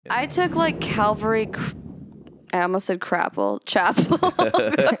I took like Calvary. I almost said Chapel.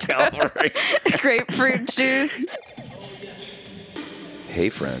 Calvary. Grapefruit juice. Hey,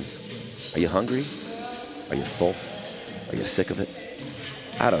 friends. Are you hungry? Are you full? Are you sick of it?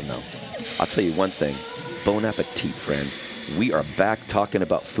 I don't know. I'll tell you one thing. Bon appetit, friends. We are back talking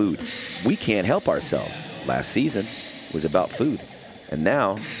about food. We can't help ourselves. Last season was about food. And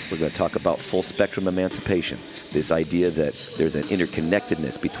now we're going to talk about full spectrum emancipation. This idea that there's an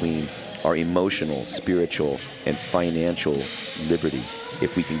interconnectedness between our emotional, spiritual, and financial liberty.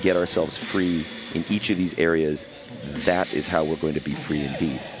 If we can get ourselves free in each of these areas, that is how we're going to be free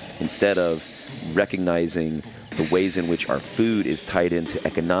indeed. Instead of recognizing the ways in which our food is tied into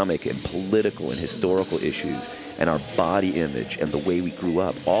economic and political and historical issues, and our body image and the way we grew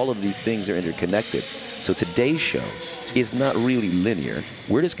up, all of these things are interconnected. So today's show is not really linear.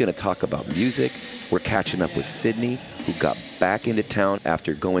 We're just going to talk about music. We're catching up with Sydney, who got back into town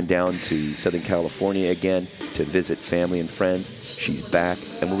after going down to Southern California again to visit family and friends. She's back,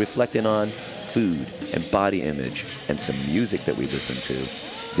 and we're reflecting on food and body image and some music that we listen to.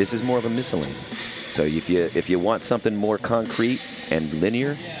 This is more of a miscellany. So if you want something more concrete and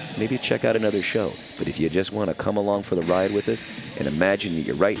linear, maybe check out another show. But if you just want to come along for the ride with us and imagine that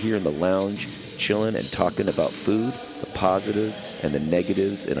you're right here in the lounge, chilling and talking about food, the positives and the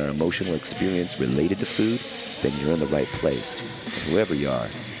negatives in our emotional experience related to food, then you're in the right place. And whoever you are,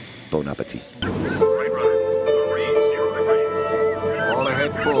 bon appetit. Right rudder. 30 All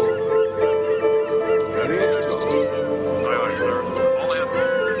ahead full. Steady as goes. Aye, aye, sir. All ahead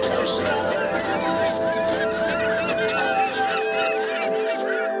full.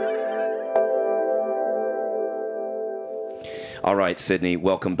 All right, Sydney,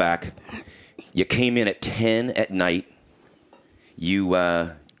 welcome back. You came in at 10 at night. You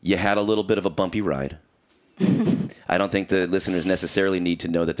had a little bit of a bumpy ride. I don't think the listeners necessarily need to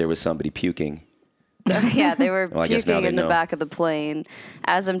know that there was somebody puking. Yeah, they were Well, I guess now puking they in the know. back of the plane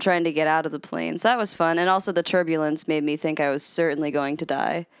as I'm trying to get out of the plane. So that was fun. And also the turbulence made me think I was certainly going to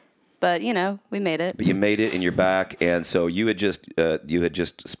die. But, we made it. But you made it and you're back. And so you had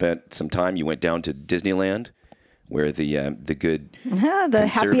just spent some time. You went down to Disneyland, where the good the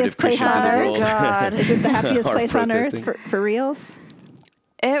happiest place Christians on in the earth. world God. Is it the happiest are place on earth protesting. for reals?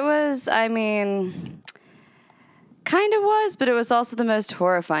 It was, kind of was, but it was also the most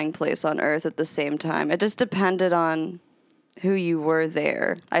horrifying place on earth at the same time. It just depended on who you were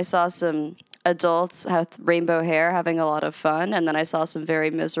there. I saw some adults with rainbow hair having a lot of fun, and then I saw some very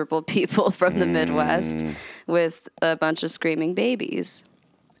miserable people from the Midwest with a bunch of screaming babies.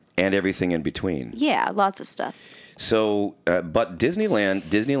 and everything in between. Yeah, lots of stuff. So, but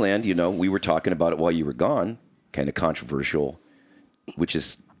Disneyland, we were talking about it while you were gone, kind of controversial, which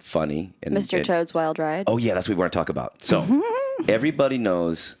is funny. And, Mr. Toad's Wild Ride. Oh, yeah, that's what we want to talk about. So everybody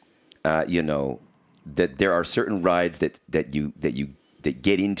knows, that there are certain rides that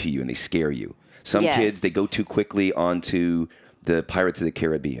get into you and they scare you. Some Yes. kids, they go too quickly onto the Pirates of the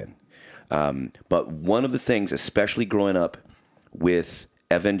Caribbean. But one of the things, especially growing up with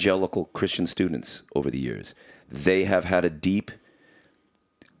evangelical Christian students over the years, they have had a deep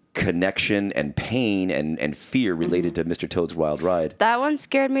connection and pain and fear related to Mr. Toad's Wild Ride. That one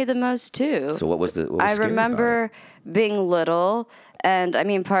scared me the most, too. So what was I scary about remember being little, and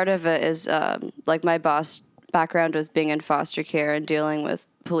part of it is like my background was being in foster care and dealing with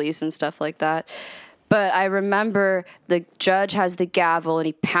police and stuff like that. But I remember the judge has the gavel and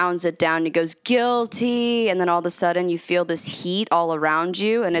he pounds it down and he goes, guilty. And then all of a sudden you feel this heat all around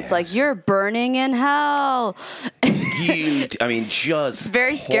you. And it's like, Yes. you're burning in hell. Guilt. I mean, just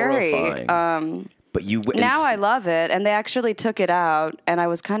Very scary. horrifying. But you Now I love it. And they actually took it out. And I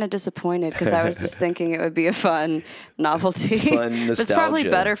was kind of disappointed because I was just thinking it would be a fun novelty. Fun It's probably nostalgia.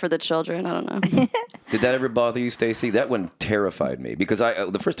 better for the children. I don't know. Did that ever bother you, Stacy? That one terrified me because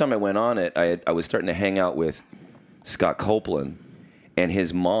the first time I went on it, I was starting to hang out with Scott Copeland, and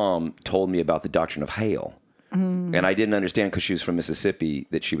his mom told me about the doctrine of hell, and I didn't understand because she was from Mississippi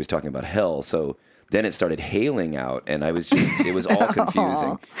that she was talking about hell. So then it started hailing out, and it was all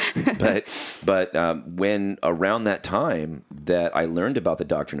confusing. But when around that time that I learned about the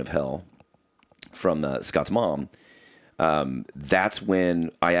doctrine of hell from Scott's mom. That's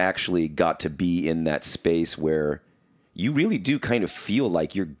when I actually got to be in that space where you really do kind of feel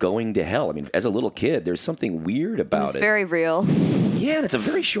like you're going to hell. I mean, as a little kid, there's something weird It about was it. very real. Yeah, and it's a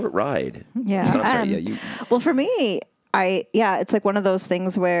very short ride. Yeah. I'm sorry, Well, for me, it's like one of those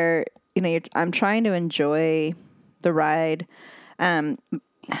things where, I'm trying to enjoy the ride. There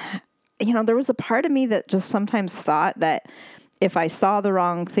was a part of me that just sometimes thought that if I saw the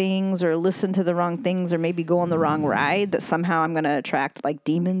wrong things or listened to the wrong things or maybe go on the wrong ride, that somehow I'm going to attract like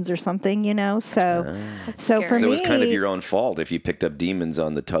demons or something, you know? So, so for So it me, was kind of your own fault if you picked up demons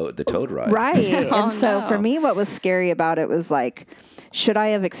on the toad ride. right. Oh, And so no. for me, what was scary about it was like, should I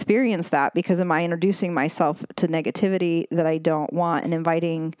have experienced that? Because am I introducing myself to negativity that I don't want and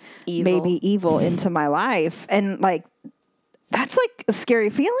inviting Evil. maybe evil into my life? And like, that's like a scary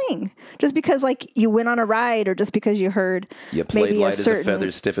feeling just because like you went on a ride or just because you heard You played maybe light a as certain, a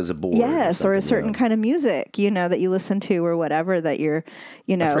feather, stiff as a board. yes, or a something, certain yeah. kind of music, you know, that you listen to or whatever that you're,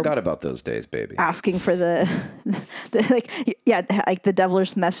 you I know, forgot about those days, baby. asking for the like, yeah, like the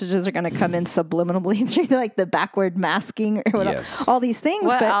devilish messages are going to come in subliminally through like the backward masking or whatever, Yes. all these things.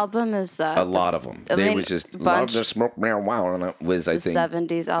 What but album is that? A lot of them. I They mean, was just bunch- love to smoke marijuana. And it was, I the think,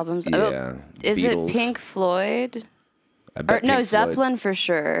 70s albums. Yeah, Oh, is Beatles. it Pink Floyd? I Or bet no, Pink Floyd- Zeppelin for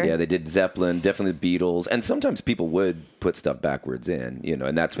sure. Yeah, they did Zeppelin, definitely the Beatles, and sometimes people would put stuff backwards in, you know,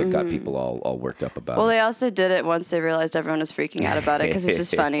 and that's what got people all worked up about Well, it. they also did it once they realized everyone was freaking out about it because it's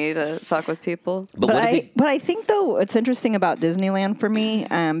just funny to fuck with people. But what did But I think though what's interesting about Disneyland for me,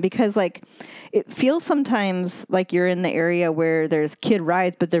 because like it feels sometimes like you're in the area where there's kid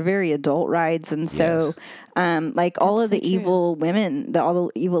rides, but they're very adult rides, and so like all That's of the so true. evil women, all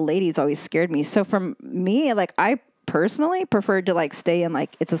the evil ladies always scared me. So for me, like I personally preferred to like stay in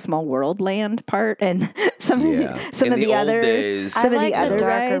like It's a Small World land part and some Yeah. some In of the the old other days- some I of like the other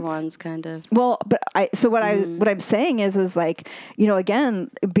darker rides. ones, kind of. Well, but what I'm saying is like, you know,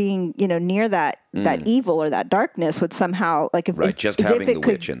 again, being, you know, near that evil or that darkness would somehow like if Right, if, just as having if it the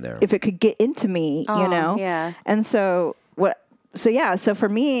could, witch in there. if it could get into me, Oh, you know, yeah. And so so for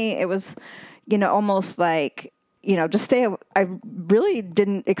me it was, you know, almost like, you know, just I really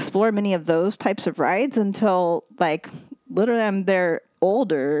didn't explore many of those types of rides until like literally I'm there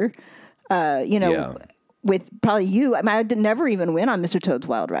older, you know. Yeah. With probably you, I mean, never even went on Mr. Toad's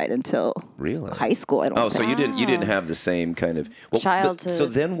Wild Ride until Really? high school. I don't. Oh, think. so you didn't have the same kind of Childhood so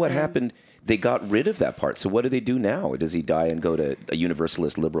then what happened? They got rid of that part. So what do they do now? Does he die and go to a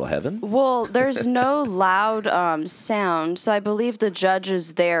universalist liberal heaven? Well, there's no loud sound, so I believe the judge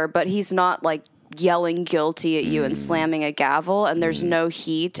is there, but he's not like yelling guilty at you and slamming a gavel, and there's no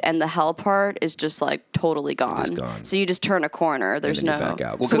heat, and the hell part is just like totally gone. gone. So you just turn a corner. There's and then no you back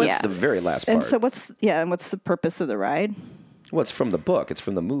out. Well, So because yeah. it's the very last part. And so what's the purpose of the ride? well, it's from the book. It's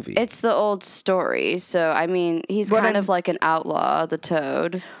from the movie. It's the old story. So I mean, he's What kind I'm- of like an outlaw, the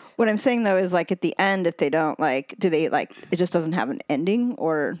Toad. What I'm saying though is like at the end, if they don't like, do they like it just doesn't have an ending,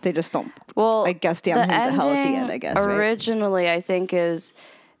 or they just don't? Well, I guess damn the him to hell at the ending end. I guess right? originally, I think is,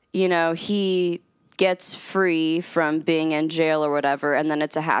 you know, he gets free from being in jail or whatever, and then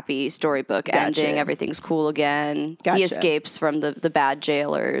it's a happy storybook Gotcha. ending. Everything's cool again. Gotcha. He escapes from the bad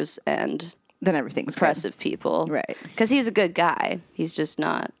jailers and Then everything's good. oppressive people, Right. Because he's a good guy. He's just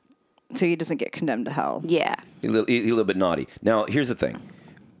not. So he doesn't get condemned to hell. Yeah. He's a little bit naughty. Now, here's the thing.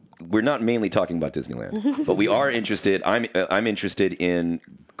 We're not mainly talking about Disneyland, but we are interested. I'm interested in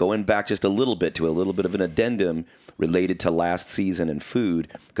going back just a little bit to a little bit of an addendum related to last season and food,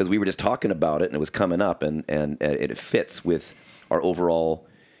 because we were just talking about it and it was coming up, and it fits with our overall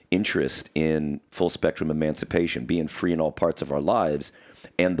interest in full spectrum emancipation, being free in all parts of our lives,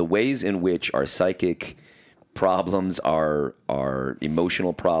 and the ways in which our psychic problems, our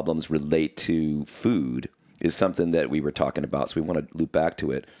emotional problems relate to food is something that we were talking about. So we want to loop back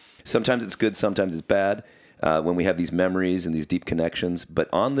to it. Sometimes it's good, sometimes it's bad when we have these memories and these deep connections. But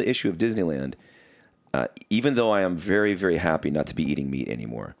on the issue of Disneyland, even though I am very, very happy not to be eating meat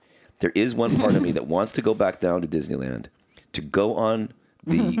anymore, there is one part of me that wants to go back down to Disneyland to go on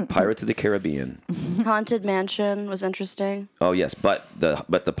the Pirates of the Caribbean. Haunted Mansion was interesting. Oh yes, but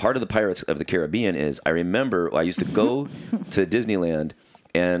the part of the Pirates of the Caribbean is I remember I used to go to Disneyland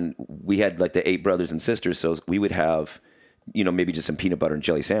and we had like the 8 brothers and sisters, so we would have, you know, maybe just some peanut butter and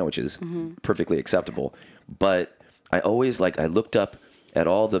jelly sandwiches, perfectly acceptable. But I always I looked up at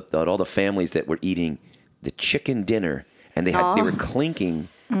all the families that were eating the chicken dinner, and they were clinking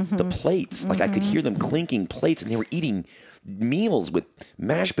the plates. Like I could hear them clinking plates, and they were eating meals with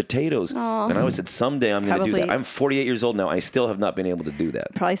mashed potatoes. And I always said, someday I'm going to do that. Probably- I'm 48 years old now. I still have not been able to do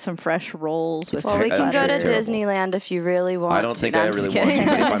that. Probably some fresh rolls with. Well, we I'm can sure go to it's terrible. Disneyland if you really want. I don't think No, I I'm just really want to, kidding.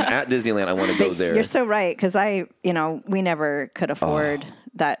 but if I'm at Disneyland, I want to go there. You're so right, because we never could afford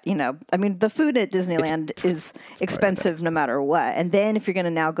that. You know, I mean, the food at Disneyland is expensive no matter what. And then if you're going to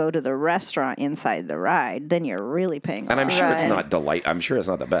now go to the restaurant inside the ride, then you're really paying. And I'm sure it's Right. not I'm sure it's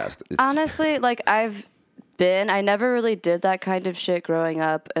not the best. It's, Honestly, like I never really did that kind of shit growing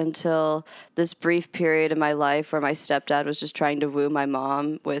up until this brief period in my life where my stepdad was just trying to woo my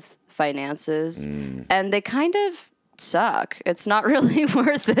mom with finances. And they kind of suck. It's not really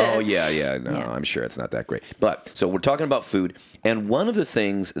worth it. Oh, yeah. No, Yeah. I'm sure it's not that great. But so we're talking about food. And one of the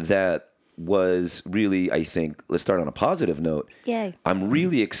things that was really, I think, let's start on a positive note. Yay. I'm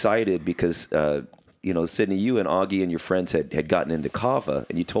really excited because, Sydney, you and Augie and your friends had gotten into kava,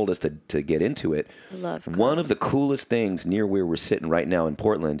 and you told us to get into it. I love kava. One of the coolest things near where we're sitting right now in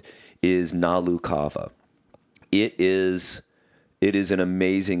Portland is Nalu Kava. It is an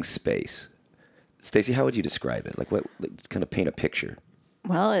amazing space. Stacey, how would you describe it? Like, what? Like, kind of paint a picture.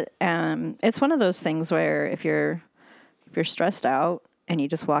 Well, it's one of those things where if you're stressed out and you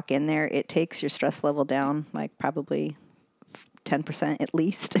just walk in there, it takes your stress level down like probably 10% at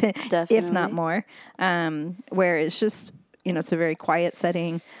least, if Definitely. not more. Where it's just, it's a very quiet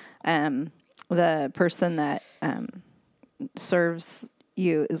setting. The person that serves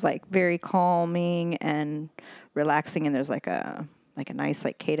you is like very calming and relaxing, and there's like a nice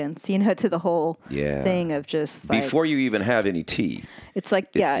like cadence, to the whole Yeah. thing of just like Before you even have any tea, it's like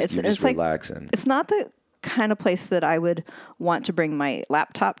you're just it's like relaxing. it's not the kind of place that I would want to bring my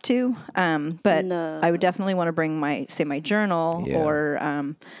laptop to, but No. I would definitely want to bring my journal Yeah.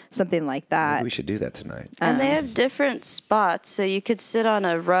 or something like that. Maybe we should do that tonight. And they have different spots. So you could sit on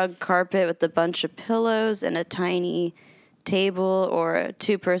a rug carpet with a bunch of pillows and a tiny table or a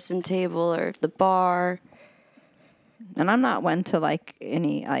 2-person table or the bar. And I'm not one to like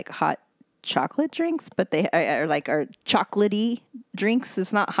any like hot chocolate drinks, but they are chocolatey drinks.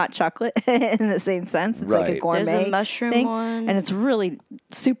 It's not hot chocolate in the same sense. It's like a Right. gourmet There's a mushroom thing, one. and it's really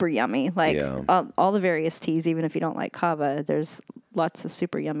super yummy. Like Yeah. all the various teas, even if you don't like kava, there's lots of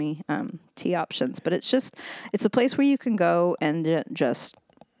super yummy tea options. But it's a place where you can go and just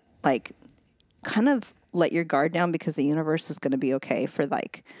like kind of let your guard down because the universe is going to be okay for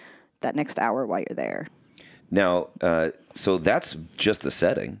like that next hour while you're there. Now, so that's just the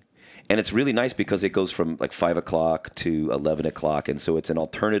setting. And it's really nice because it goes from like 5 o'clock to 11 o'clock. And so it's an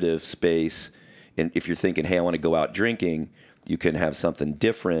alternative space. And if you're thinking, hey, I want to go out drinking, you can have something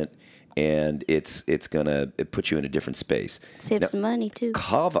different. And it put you in a different space. Save some money too.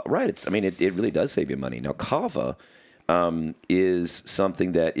 Kava, right? It really does save you money. Now, kava is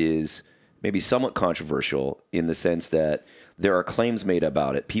something that is maybe somewhat controversial in the sense that there are claims made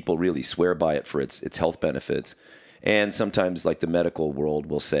about it. People really swear by it for its health benefits, and sometimes, like the medical world,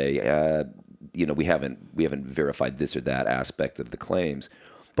 will say, we haven't verified this or that aspect of the claims.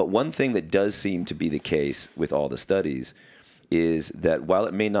 But one thing that does seem to be the case with all the studies is that while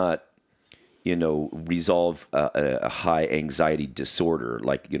it may not resolve a high anxiety disorder,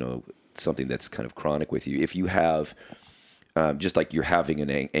 like, something that's kind of chronic with you, if you have, just like you're having an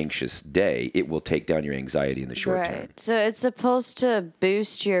anxious day, it will take down your anxiety in the short term. Right. So it's supposed to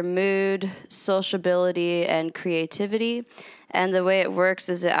boost your mood, sociability, and creativity. And the way it works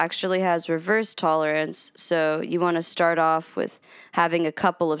is it actually has reverse tolerance. So you want to start off with having a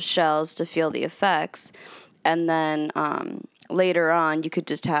couple of shells to feel the effects. And then later on, you could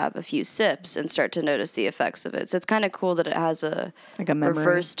just have a few sips and start to notice the effects of it. So it's kind of cool that it has a memory.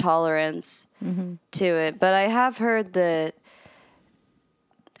 reverse tolerance to it. But I have heard that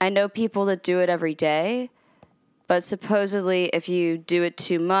I know people that do it every day, but supposedly if you do it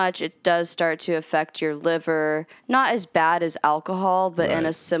too much, it does start to affect your liver. Not as bad as alcohol, but in a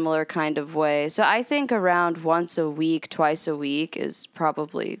Right. similar kind of way. So I think around once a week, twice a week is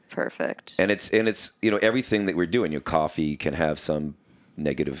probably perfect. And it's everything that we're doing. Coffee can have some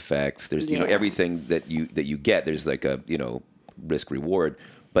negative effects. There's Yeah. everything that you get. There's like a risk reward.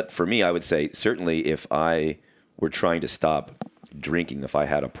 But for me, I would say certainly if I were trying to stop drinking, if I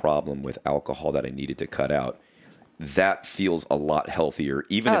had a problem with alcohol that I needed to cut out, that feels a lot healthier,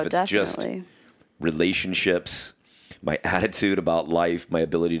 even if it's just definitely. relationships, my attitude about life, my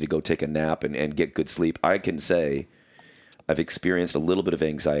ability to go take a nap and get good sleep. I can say I've experienced a little bit of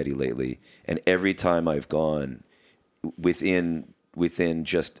anxiety lately, and every time I've gone within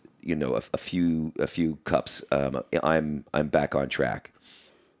just a few cups, I'm back on track.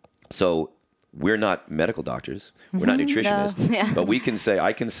 So we're not medical doctors, we're not nutritionists, No, yeah. but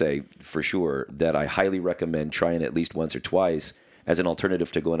I can say for sure that I highly recommend trying it at least once or twice as an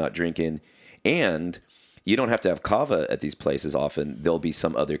alternative to going out drinking. And you don't have to have kava at these places often. There'll be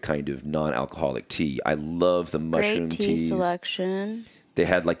some other kind of non-alcoholic tea. I love the mushroom Great tea teas. selection. They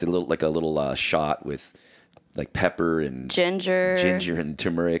had like a little shot with like pepper and Ginger and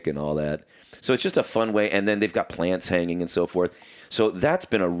turmeric and all that. So it's just a fun way. And then they've got plants hanging and so forth. So that's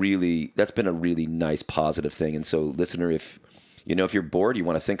been a really nice positive thing. And so, listener, if you're bored, you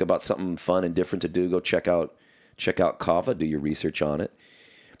want to think about something fun and different to do, go check out kava. Do your research on it.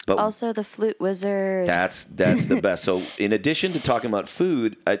 But Also the Flute Wizard. that's the best. So in addition to talking about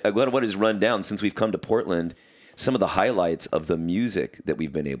food, I what is run down since we've come to Portland. some of the highlights of the music that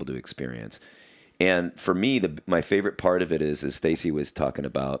we've been able to experience. And for me, my favorite part of it is, as Stacy was talking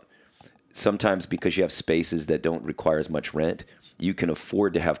about, sometimes because you have spaces that don't require as much rent, you can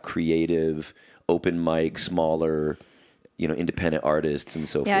afford to have creative, open mic, smaller, independent artists and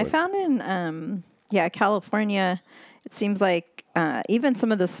so forth. Yeah, I found in California, it seems like even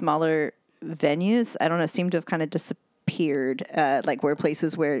some of the smaller venues, I don't know, seem to have kind of disappeared. Like where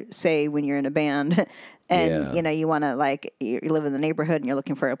places where, say, when you're in a band and you want to you live in the neighborhood and you're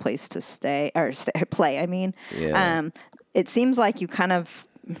looking for a place to play. I mean, it seems like you kind of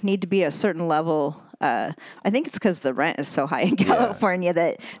need to be a certain level. I think it's because the rent is so high in California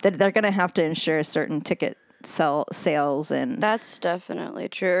that they're going to have to ensure certain ticket sales. And that's definitely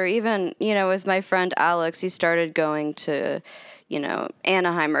true. Or even, with my friend Alex, he started going to,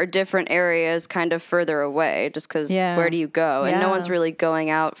 Anaheim or different areas kind of further away just because where do you go? And no one's really going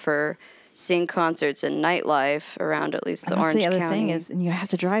out for seeing concerts and nightlife around at least the Orange County. The other thing is, and you have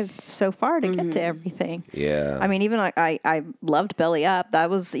to drive so far to get to everything. Yeah. I mean, even I loved Belly Up. That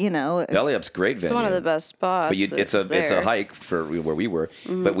was, Belly Up's great venue. It's one of the best spots. But it's a hike for where we were.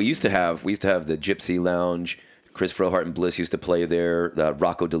 Mm-hmm. But we used to have the Gypsy Lounge. Chris Frohart and Bliss used to play there.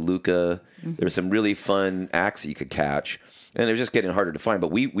 Rocco DeLuca. Mm-hmm. There were some really fun acts that you could catch, and they're just getting harder to find.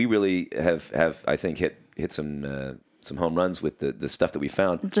 But we really have I think hit some home runs with the stuff that we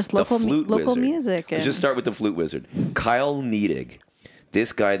found. Just local music. Let's just start with the Flute Wizard. Kyle Niedig.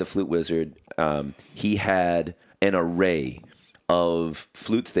 This guy, the Flute Wizard, he had an array of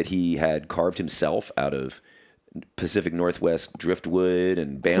flutes that he had carved himself out of Pacific Northwest driftwood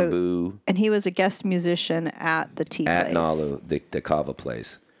and bamboo. And he was a guest musician at the tea place. At Nalu, the Kava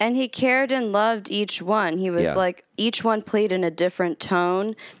place. And he cared and loved each one. He was each one played in a different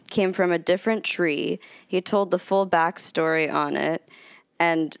tone, came from a different tree. He told the full backstory on it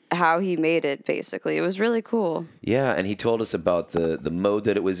and how he made it, basically. It was really cool. Yeah, and he told us about the mode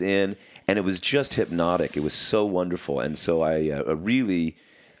that it was in, and it was just hypnotic. It was so wonderful. And so I really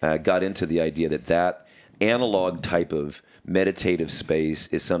got into the idea that analog type of meditative space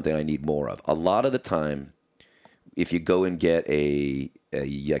is something I need more of. A lot of the time, if you go and get a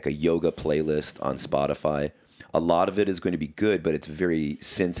yoga playlist on Spotify, a lot of it is going to be good, but it's very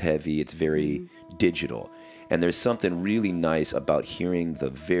synth heavy. It's very digital. And there's something really nice about hearing the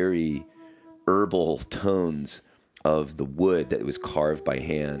very herbal tones of the wood that was carved by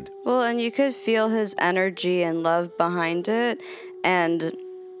hand. Well, and you could feel his energy and love behind it. And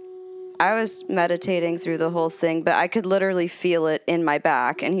I was meditating through the whole thing, but I could literally feel it in my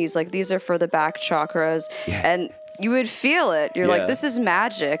back. And he's like, these are for the back chakras. Yeah. And you would feel it. You're like, this is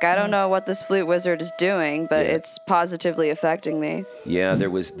magic. I don't know what this Flute Wizard is doing, but it's positively affecting me. Yeah, there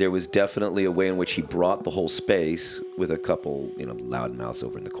was definitely a way in which he brought the whole space with a couple, loudmouths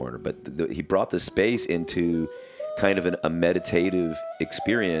over in the corner, but he brought the space into kind of a meditative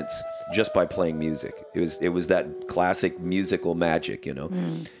experience just by playing music. It was that classic musical magic,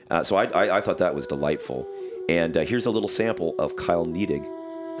 So I thought that was delightful. And here's a little sample of Kyle Niedig,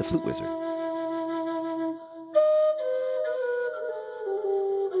 the Flute Wizard.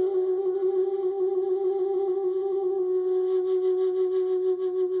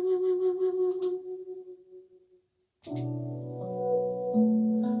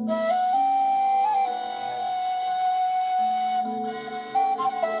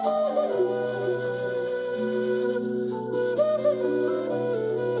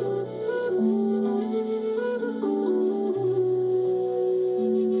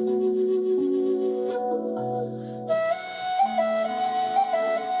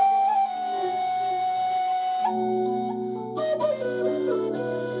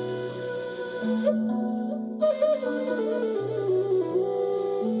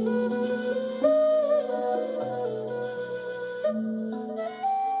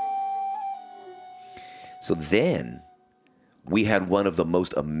 So then we had one of the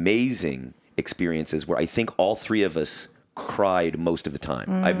most amazing experiences where I think all three of us cried most of the time.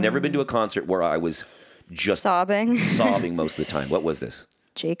 I've never been to a concert where I was just sobbing most of the time. What was this?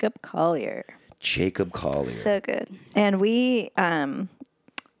 Jacob Collier. So good. And we, the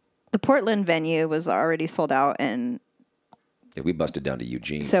Portland venue was already sold out, and we busted down to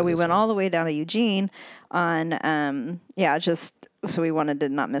Eugene. So we went all the way down to Eugene on, so we wanted to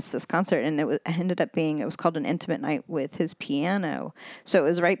not miss this concert, and it was called An Intimate Night with his piano. So it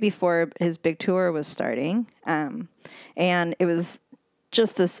was right before his big tour was starting, and it was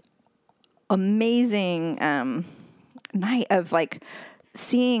just this amazing night of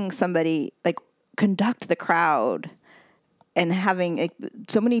seeing somebody conduct the crowd. And having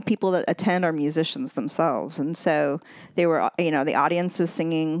so many people that attend are musicians themselves. And so they were, the audience is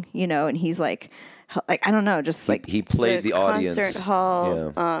singing, and he's like, I don't know, just like he played the audience. Concert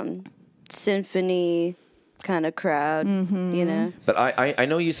hall, Yeah. symphony kind of crowd, you know. But I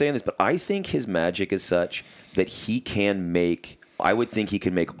know you're saying this, but I think his magic is such that he can make. I would think he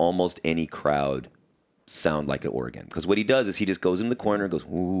can make almost any crowd sound like an organ, because what he does is he just goes in the corner and goes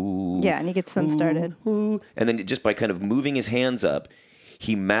ooh, yeah, and he gets them started. ooh, and then just by kind of moving his hands up,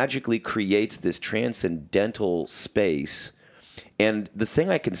 he magically creates this transcendental space. And the thing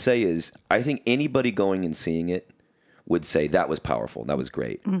I can say is, I think anybody going and seeing it would say that was powerful, that was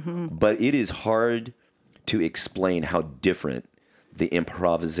great. But it is hard to explain how different the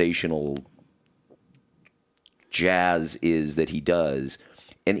improvisational jazz is that he does.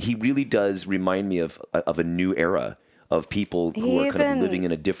 And he really does remind me of a new era of people who are kind of living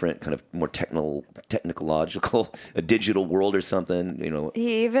in a different kind of more technological, a digital world or something, you know.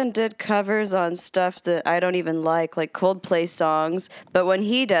 He even did covers on stuff that I don't even like Coldplay songs. But when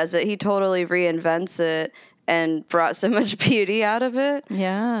he does it, he totally reinvents it and brought so much beauty out of it.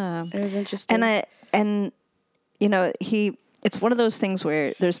 Yeah. It was interesting. And you know, it's one of those things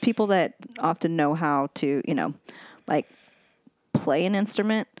where there's people that often know how to, you know, like play an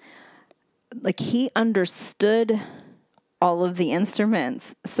instrument. Like, he understood all of the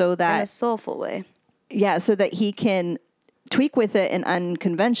instruments so in that a soulful way. yeah, so that he can tweak with it in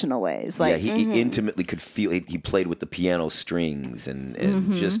unconventional ways. Like, yeah, he intimately could feel. He played with the piano strings and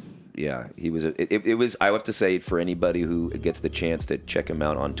just yeah. He was. It was. I have to say, for anybody who gets the chance to check him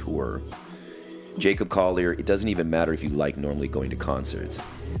out on tour, Jacob Collier. It doesn't even matter if you like normally going to concerts.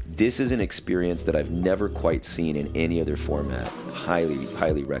 This is an experience that I've never quite seen in any other format. Highly,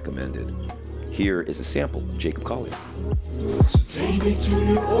 highly recommended. Here is a sample, Jacob Collier. Take me to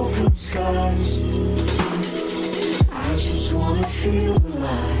your open skies. I just wanna feel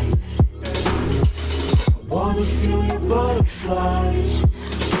alive. Wanna feel your butterflies.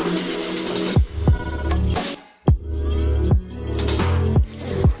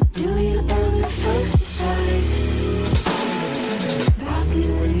 Do you ever fantasize about me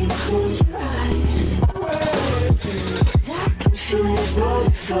when you close your eyes? 'Cause I can feel your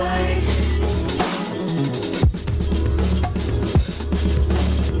butterflies.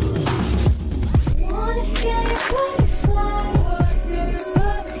 Wanna feel your butterflies.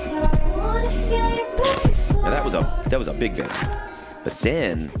 Wanna feel your butterflies. Now that was a big venue. But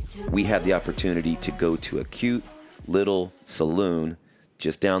then we had the opportunity to go to a cute little saloon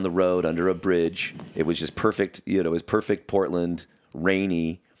just down the road under a bridge. It was just perfect, you know, it was perfect Portland,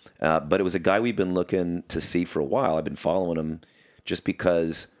 rainy. But it was a guy we've been looking to see for a while. I've been following him just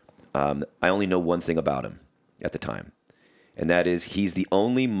because I only know one thing about him at the time. And that is, he's the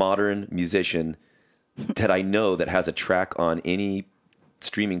only modern musician that I know that has a track on any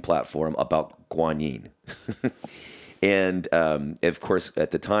streaming platform about Guanyin. And of course,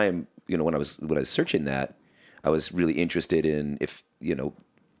 at the time, you know, when I was searching that, I was really interested in if, you know,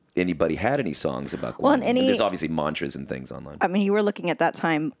 anybody had any songs about Guanyin. Well, and there's obviously mantras and things online. I mean, you were looking at that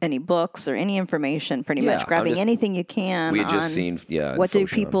time, any books or any information, pretty Yeah, much grabbing anything you can. We had just on seen, what do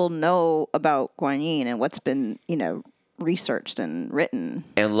Foshan. people know about Guanyin and what's been, you know, researched and written.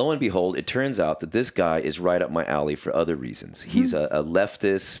 And lo and behold, it turns out that this guy is right up my alley for other reasons. He's a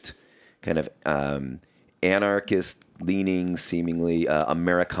leftist, kind of anarchist-leaning, seemingly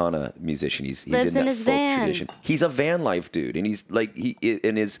Americana musician. He's Lives in in that his folk van. tradition. He's a van life dude, and he's like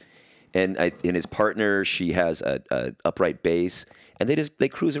in his partner. She has a upright bass, and they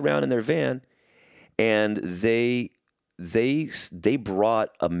cruise around in their van, and they brought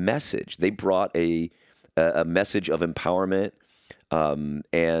a message. They brought a message of empowerment,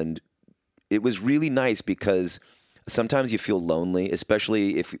 and it was really nice because sometimes you feel lonely,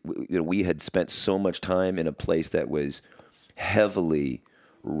 especially if we had spent so much time in a place that was heavily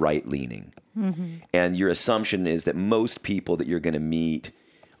right-leaning, and your assumption is that most people that you're going to meet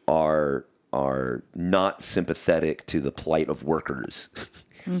are not sympathetic to the plight of workers.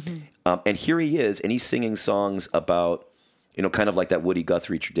 And here he is, and he's singing songs about, kind of like that Woody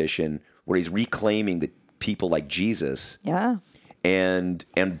Guthrie tradition, where he's reclaiming the people like Jesus, Yeah. and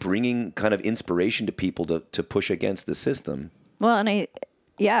bringing kind of inspiration to people to push against the system. Well, and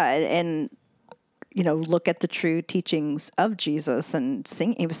look at the true teachings of Jesus and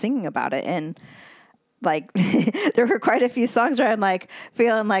he was singing about it. And like, there were quite a few songs where I'm like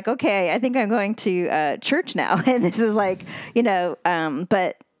feeling like, okay, I think I'm going to church now. And this is like,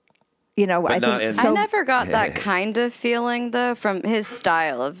 but you know, But I not think as- I so. never got that kind of feeling though from his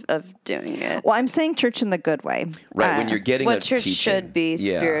style of doing it. Well, I'm saying church in the good way. Right, when you're getting What a church teaching. should be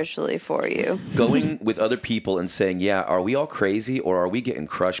Yeah. spiritually for you. Going with other people and saying, yeah, are we all crazy or are we getting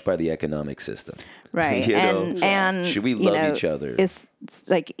crushed by the economic system? Right. You know? and Should we you love know, each other? It's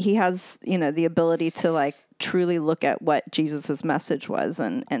like he has, you know, the ability to like truly look at what Jesus's message was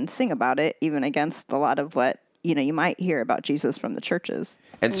and sing about it, even against a lot of what, you know, you might hear about Jesus from the churches.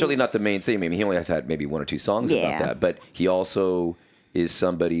 And certainly not the main theme. I mean, he only had maybe one or two songs Yeah. about that, but he also is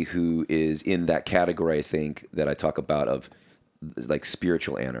somebody who is in that category, I think, that I talk about of like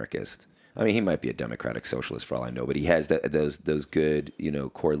spiritual anarchist. I mean, he might be a democratic socialist for all I know, but he has those good, you know,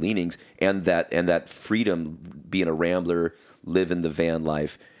 core leanings and that freedom, being a rambler, living the van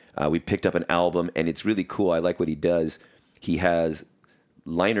life. We picked up an album, and it's really cool. I like what he does. He has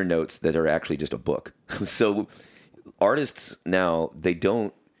liner notes that are actually just a book. So artists now, they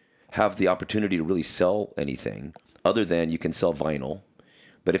don't have the opportunity to really sell anything other than you can sell vinyl.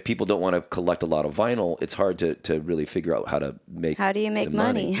 But if people don't want to collect a lot of vinyl, it's hard to really figure out how to make How do you make some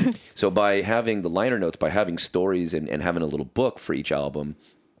money? So by having the liner notes, by having stories and having a little book for each album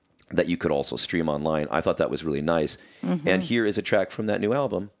that you could also stream online, I thought that was really nice. Mm-hmm. And here is a track from that new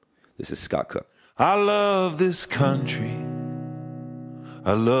album. This is Scott Cook. I love this country.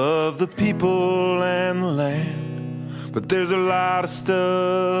 I love the people and the land. But there's a lot of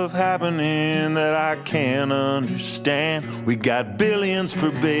stuff happening that I can't understand. We got billions for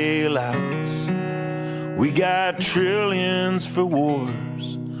bailouts. We got trillions for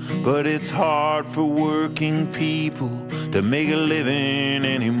wars. But it's hard for working people to make a living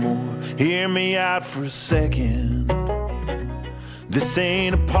anymore. Hear me out for a second. This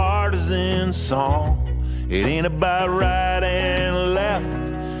ain't a partisan song. It ain't about right and left.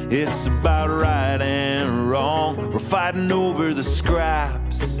 It's about right and wrong. We're fighting over the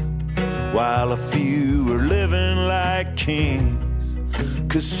scraps while a few are living like kings.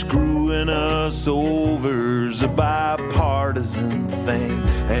 'Cause screwing us over's a bipartisan thing.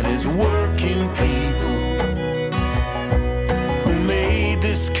 And it's working people who made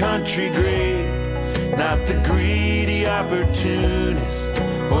this country great. Not the greedy opportunists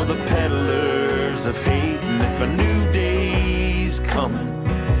or the peddlers of hate. And if a new day's coming,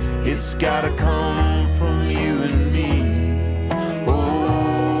 it's gotta come from you and me.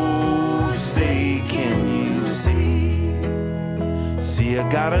 Oh, say, can you see? See, I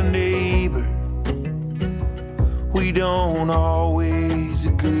got a neighbor. We don't always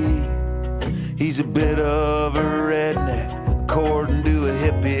agree. He's a bit of a redneck, according to a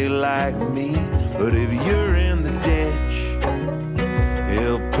hippie like me. But if you're in the ditch,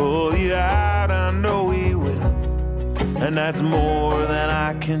 he'll pull you out, I know he will. And that's more than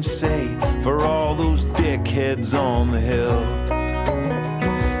I can say for all those dickheads on the hill.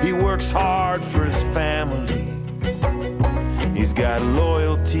 He works hard for his family. He's got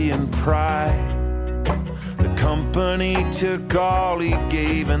loyalty and pride. The company took all he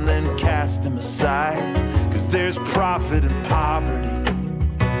gave and then cast him aside. 'Cause there's profit in poverty.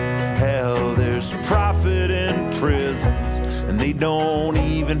 Hell, there's profit in prisons, and they don't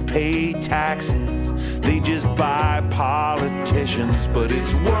even pay taxes. They just buy politicians, but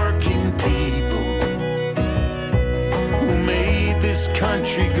it's working people who made this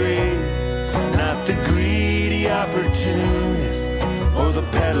country great. Not the greedy opportunists or the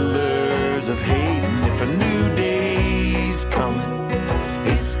peddlers of hate. And if a new day's coming,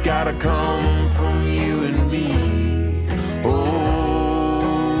 it's gotta come from you and me.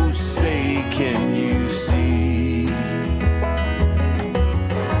 Oh, say, can you see?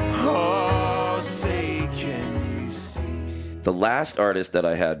 Oh, say, can you see? The last artist that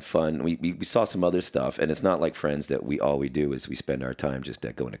I had fun, we saw some other stuff, and it's not like Friends that all we do is we spend our time just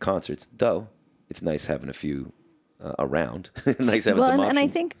going to concerts, though it's nice having a few around. Nice having some options. And I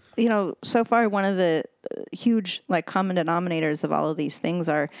think, you know, so far one of the huge like common denominators of all of these things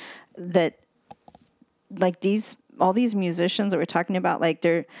are that like all these musicians that we're talking about, like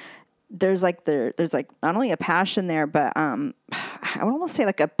there's like not only a passion there, but I would almost say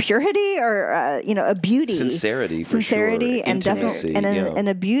like a purity or you know, a beauty, sincerity, and Intimacy, definitely and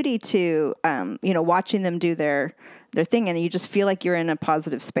a beauty to you know, watching them do their thing, and you just feel like you're in a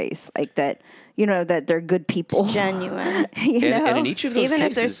positive space, like that, you know, that they're good people. It's genuine. You know? And in each of those Even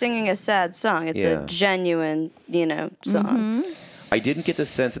cases, if they're singing a sad song, it's Yeah. a genuine, you know, song. I didn't get the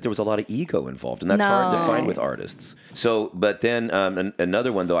sense that there was a lot of ego involved, and that's hard to No. find with artists. So, but then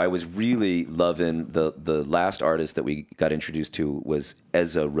another one, though, I was really loving the last artist that we got introduced to was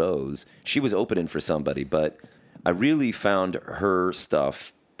Eza Rose. She was opening for somebody, but I really found her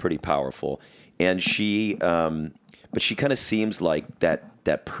stuff pretty powerful, and she, but she kind of seems like that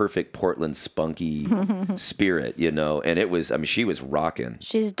that perfect Portland spunky spirit, you know. And it was, I mean, she was rocking.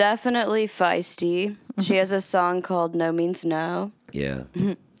 She's definitely feisty. She has a song called No Means No. Yeah.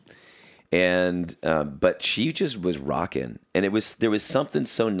 And but she just was rocking, and there was something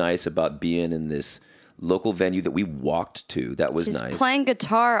so nice about being in this local venue that we walked to. That was She's nice. playing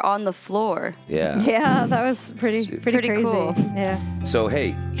guitar on the floor. Yeah. Yeah, that was pretty Pretty crazy. cool. Yeah. So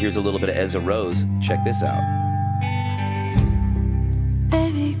hey, here's a little bit of Ezra Rose. Check this out.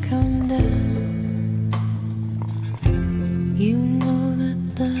 Baby, come down. You know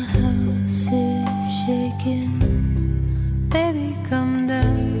that the house is shaking. Baby, come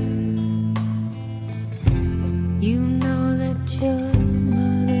down. You know that your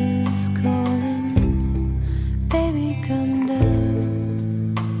mother's calling. Baby, come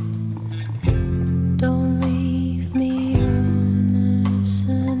down. Don't leave me on a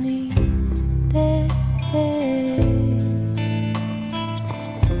sunny day.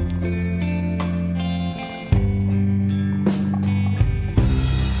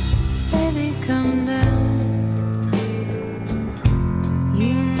 Baby, come down.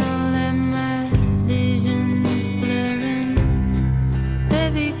 You know that my vision is blurring.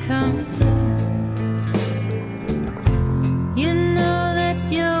 Baby, come down. You know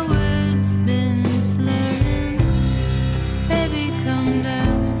that your words been slurring. Baby, come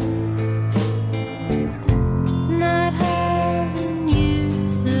down. Not having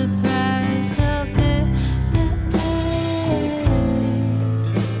used the price of it.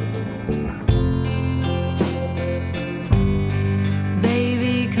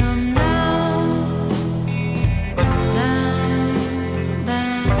 Baby, come down, down,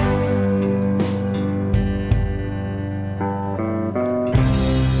 down.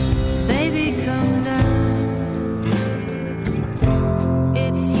 Baby, come down.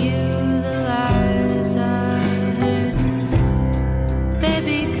 It's you, the lies are hurting.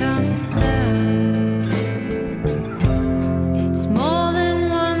 Baby, come down. It's more than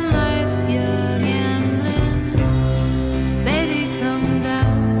one life you're gambling. Baby, come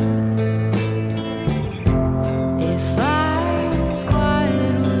down. If I was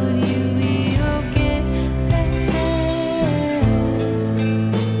quiet, would you be okay?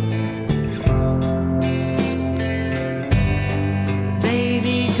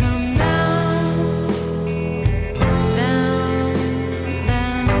 Baby, come down, down,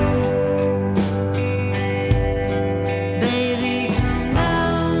 down. Baby, come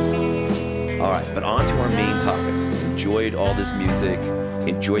down. All right, but on to our main topic. Enjoyed all this music,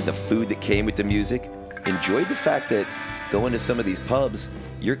 enjoyed the food that came with the music, enjoyed the fact that going to some of these pubs,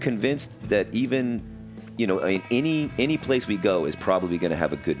 you're convinced that even, you know, I mean, any place we go is probably going to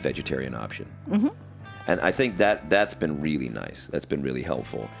have a good vegetarian option. Mm-hmm. And I think that's been really nice. That's been really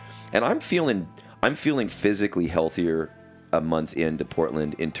helpful. And I'm feeling physically healthier a month into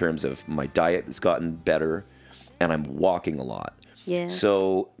Portland in terms of my diet has gotten better, and I'm walking a lot. Yes.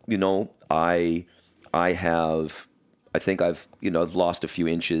 So, you know, I think I've lost a few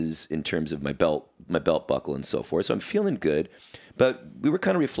inches in terms of my belt buckle and so forth. So I'm feeling good. But we were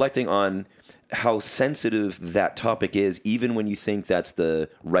kind of reflecting on how sensitive that topic is, even when you think that's the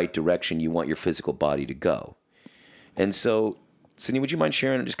right direction you want your physical body to go. And so, Sydney, would you mind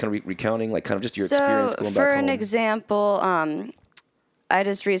sharing, just kind of recounting, like kind of just your experience going back home? For an example, I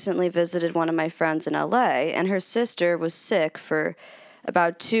just recently visited one of my friends in LA, and her sister was sick for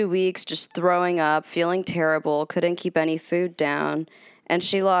about 2 weeks, just throwing up, feeling terrible, couldn't keep any food down, and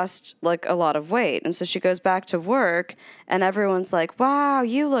she lost like a lot of weight. And so she goes back to work, and everyone's like, "Wow,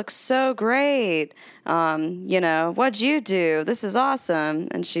 you look so great. You know, what'd you do? This is awesome."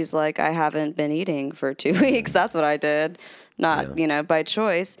 And she's like, "I haven't been eating for 2 weeks. That's what I did. Not, you know, by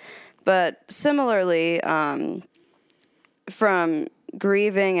choice." But similarly, from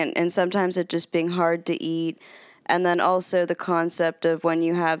grieving and sometimes it just being hard to eat, and then also the concept of when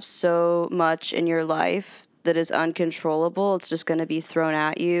you have so much in your life that is uncontrollable, it's just going to be thrown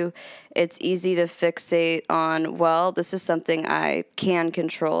at you. It's easy to fixate on, well, this is something I can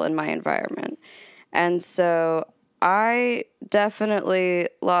control in my environment. And so I definitely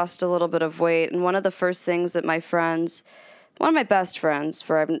lost a little bit of weight. And one of the first things that one of my best friends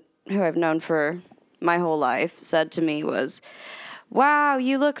who I've known for my whole life said to me was, "Wow,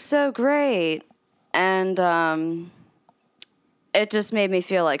 you look so great." And it just made me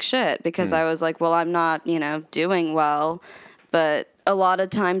feel like shit because I was like, well, I'm not, you know, doing well. But a lot of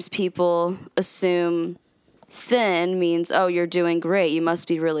times people assume thin means, oh, you're doing great. You must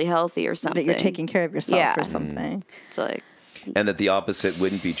be really healthy or something. That you're taking care of yourself Yeah. or something. It's like, And that the opposite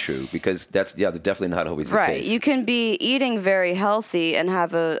wouldn't be true, because that's definitely not always the right. case. You can be eating very healthy and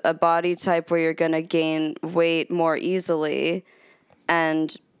have a body type where you're going to gain weight more easily.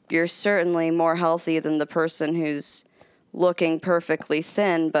 and you're certainly more healthy than the person who's looking perfectly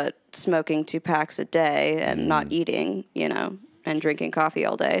thin but smoking 2 packs a day and not eating, and drinking coffee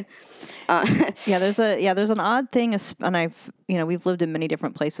all day. Yeah, there's an odd thing, and we've lived in many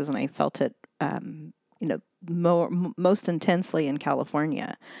different places, and I felt it, most intensely in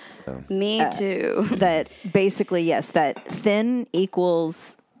California. Me too. That basically, yes, that thin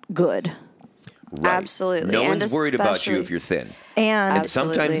equals good, Right. Absolutely. No And one's worried about you especially- if you're thin. and And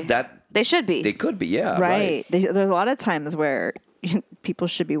sometimes that They should be. they could be, yeah. right. There's a lot of times where people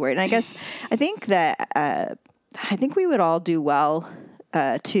should be worried, and I think that we would all do well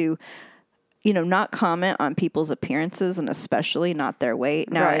to, not comment on people's appearances, and especially not their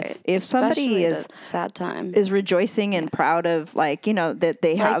weight. Now, right. if somebody Especially is at a sad time. is rejoicing and proud of, that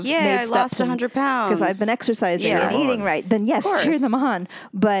they have yeah, made I steps lost 100 pounds. because I've been exercising Yeah. and eating right, then yes, Of cheer course. them on.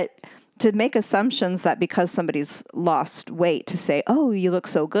 But to make assumptions that because somebody's lost weight to say, oh, you look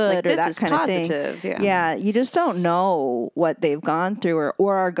so good, Like, or this that is kind positive, of thing. yeah. You just don't know what they've gone through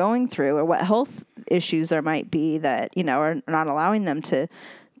or are going through, or what health issues there might be that, are not allowing them to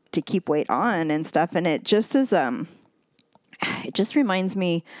keep weight on and stuff. And it just is, it just reminds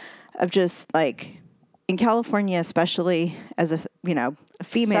me of just like in California, especially as a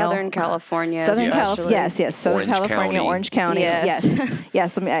female. Southern California. Southern Yeah. California, yes, Southern Orange California, County. Orange County, Yes.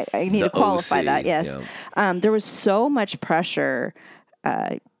 yes. I need The to qualify OC, that. Yes, yeah. there was so much pressure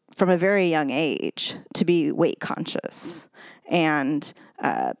from a very young age to be weight conscious, and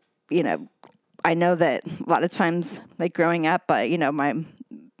I know that a lot of times, like growing up,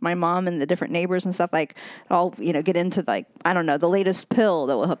 my mom and the different neighbors and stuff, like, all, get into, like, I don't know, the latest pill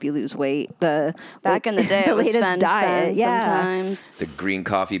that will help you lose weight. Back in the day, the it was latest fen diet. Yeah. sometimes. The green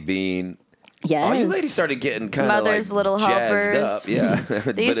coffee bean. Yes. All you ladies started getting kind of Mother's like Little jazzed Helpers. up.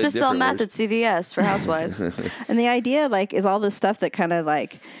 Yeah. They used to sell meth at CVS for housewives. And the idea, like, is all this stuff that kind of,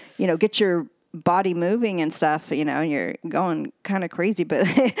 like, get your body moving and stuff, and you're going kind of crazy, but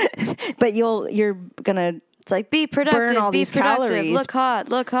you're gonna It's like, be productive, all be these productive, calories. look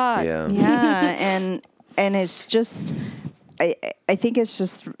hot. Yeah. yeah, and it's just, I think it's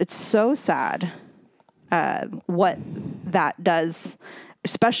so sad what that does,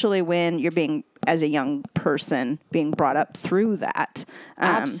 especially when you're as a young person being brought up through that.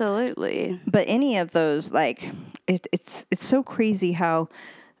 Absolutely. But any of those, like, it's so crazy how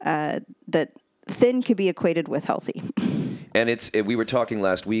that thin could be equated with healthy. And we were talking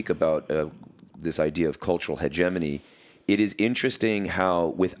last week about this idea of cultural hegemony. It is interesting how,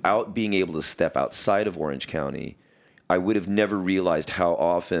 without being able to step outside of Orange County, I would have never realized how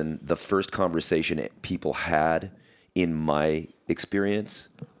often the first conversation people had in my experience,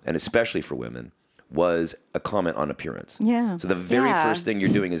 and especially for women, was a comment on appearance. Yeah. So the very Yeah. first thing you're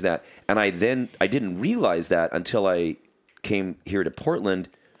doing is that. And I didn't realize that until I came here to Portland.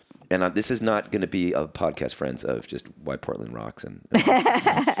 And this is not going to be a podcast, friends, of just why Portland rocks,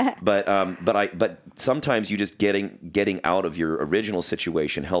 but sometimes you just getting out of your original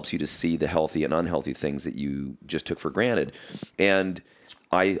situation helps you to see the healthy and unhealthy things that you just took for granted. And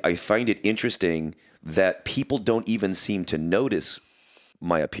I find it interesting that people don't even seem to notice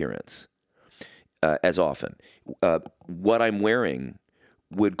my appearance as often. What I'm wearing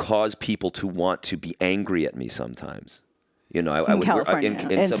would cause people to want to be angry at me sometimes. I would California. in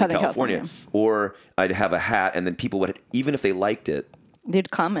Southern Southern California, California. or I'd have a hat, and then people would, even if they liked it, They'd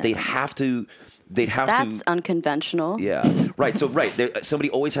comment. they'd have to. That's unconventional. Yeah, right. So somebody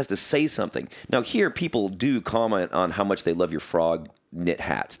always has to say something. Now here, people do comment on how much they love your frog knit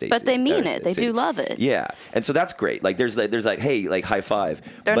hat, Stacey. But they mean it. They do love it. Yeah, and so that's great. Like there's like, hey, like high five.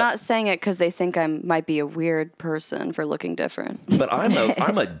 They're But- not saying it because they think I might be a weird person for looking different. But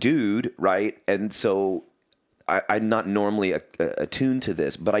I'm a dude, right? And so I'm not normally attuned to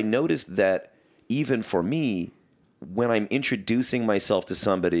this, but I noticed that even for me, when I'm introducing myself to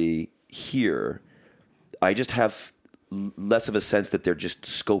somebody here, I just have less of a sense that they're just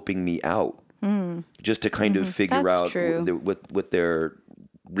scoping me out, just to kind of figure That's out true. what their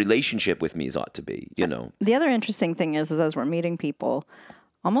relationship with me ought to be, The other interesting thing is as we're meeting people,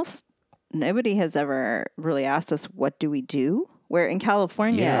 almost nobody has ever really asked us, what do we do? Where in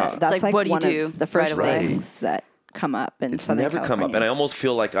California, Yeah. that's It's like, like what do you one do of the first right away? things that come up in It's Southern never come up, California. and I almost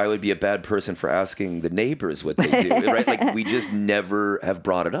feel like I would be a bad person for asking the neighbors what they do, right? Like we just never have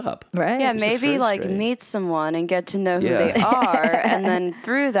brought it up. Right. Yeah, It's the maybe first like grade. meet someone and get to know who Yeah. they are, and then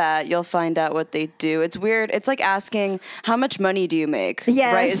through that you'll find out what they do. It's weird. It's like asking how much money do you make,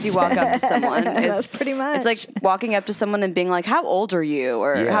 Yes. right? As you walk up to someone, That's pretty much. It's like walking up to someone and being like, "How old are you?"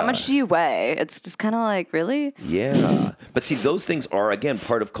 or Yeah. "How much do you weigh?" It's just kind of like, really? Yeah. But see, those things are, again,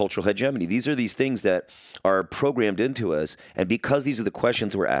 part of cultural hegemony. These are these things that are programmed programmed into us, and because these are the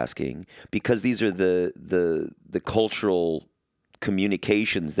questions we're asking, because these are the cultural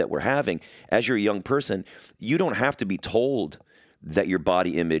communications that we're having, as you're a young person, you don't have to be told that your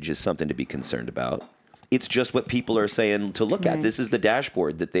body image is something to be concerned about. It's just what people are saying to look at. This is the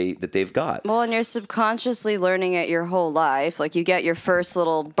dashboard that they've got. Well, and you're subconsciously learning it your whole life. Like you get your first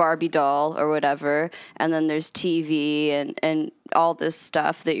little Barbie doll or whatever, and then there's TV and all this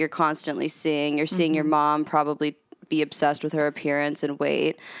stuff that you're constantly seeing. You're seeing your mom probably be obsessed with her appearance and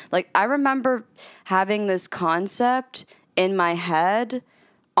weight. Like I remember having this concept in my head,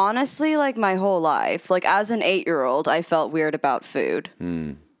 honestly, like my whole life. Like as an 8-year-old, I felt weird about food.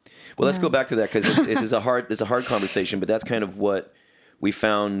 Well, let's go back to that because it's a hard conversation, but that's kind of what we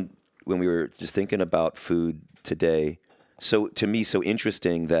found when we were just thinking about food today. So to me, so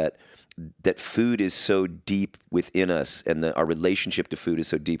interesting that food is so deep within us, and our relationship to food is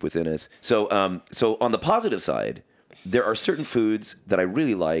so deep within us. So on the positive side, there are certain foods that I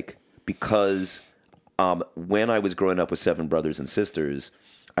really like because when I was growing up with 7 brothers and sisters,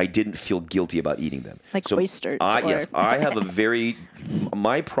 I didn't feel guilty about eating them. Like oysters. Yes, I have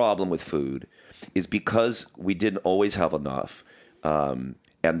my problem with food is because we didn't always have enough, and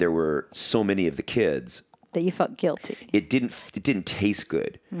there were so many of the kids that you felt guilty. It didn't taste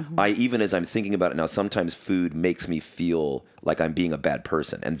good. Even as I'm thinking about it now, sometimes food makes me feel like I'm being a bad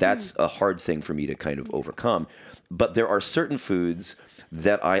person, and that's a hard thing for me to kind of overcome. But there are certain foods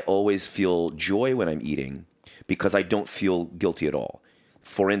that I always feel joy when I'm eating because I don't feel guilty at all.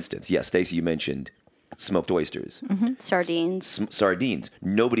 For instance, yes, Stacey, you mentioned smoked oysters. Sardines. Sardines.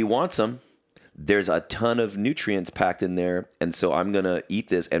 Nobody wants them. There's a ton of nutrients packed in there, and so I'm going to eat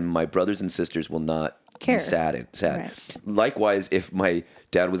this, and my brothers and sisters will not be sad. Right. Likewise, if my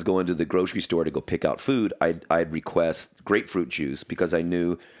dad was going to the grocery store to go pick out food, I'd request grapefruit juice because I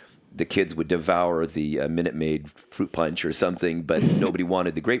knew the kids would devour the Minute Maid fruit punch or something, but nobody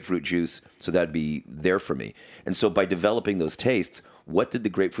wanted the grapefruit juice, so that'd be there for me. And so by developing those tastes, what did the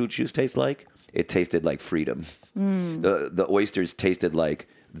grapefruit juice taste like? It tasted like freedom. The oysters tasted like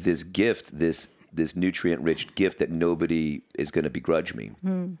this gift, this nutrient-rich gift that nobody is going to begrudge me.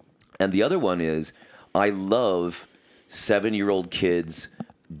 And the other one is, I love 7-year-old kids'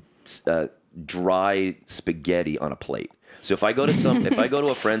 dry spaghetti on a plate. So if I go to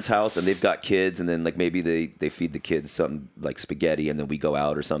a friend's house and they've got kids, and then like maybe they feed the kids something like spaghetti, and then we go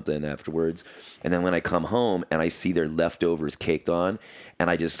out or something afterwards, and then when I come home and I see their leftovers caked on, and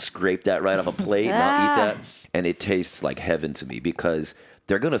I just scrape that right off a plate and I'll eat that, and it tastes like heaven to me because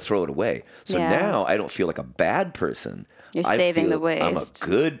they're gonna throw it away. So now I don't feel like a bad person. You're saving the waste. I'm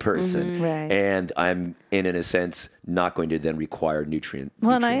a good person, and I'm in a sense not going to then require nutrients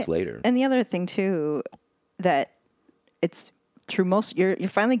later. And the other thing too, that it's through you're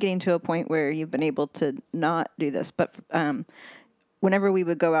finally getting to a point where you've been able to not do this, but whenever we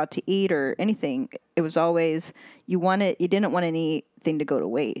would go out to eat or anything, it was always you didn't want anything to go to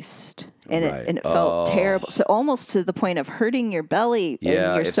waste, and it felt terrible. So almost to the point of hurting your belly.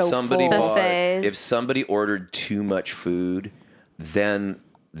 Yeah, and you're so full. If somebody ordered too much food, then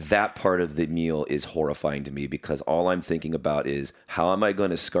that part of the meal is horrifying to me because all I'm thinking about is how am I going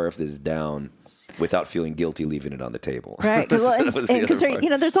to scarf this down without feeling guilty leaving it on the table. Right. Because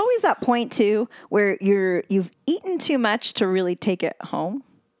there's always that point too where you've eaten too much to really take it home.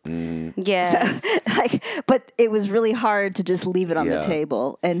 Yes. So, but it was really hard to just leave it on the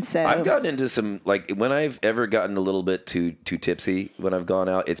table. And so I've gotten into some, when I've ever gotten a little bit too tipsy when I've gone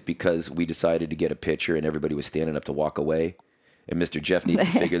out, it's because we decided to get a picture and everybody was standing up to walk away. And Mr. Jeff needed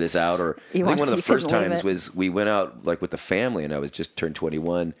to figure this out. Or I think one of the first times was we went out with the family and I was just turned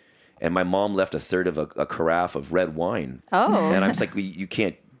 21. And my mom left a third of a carafe of red wine. Oh. And I was like, you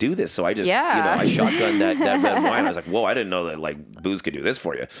can't do this. So I just, I shotgunned that red wine. I was like, whoa, I didn't know that booze could do this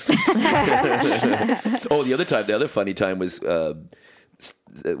for you. The other funny time was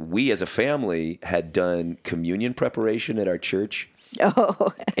we as a family had done communion preparation at our church.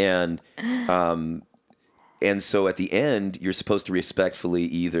 Oh. And so at the end, you're supposed to respectfully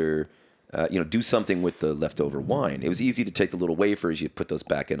either do something with the leftover wine. It was easy to take the little wafers, you put those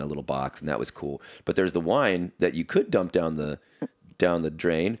back in a little box, and that was cool. But there's the wine that you could dump down the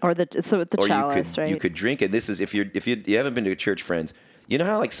drain, or the chalice, right? You could drink it. This is if you haven't been to a church, friends. You know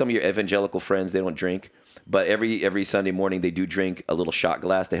how some of your evangelical friends, they don't drink, but every Sunday morning they do drink a little shot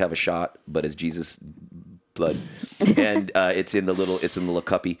glass. They have a shot, but it's Jesus' blood, and it's in the little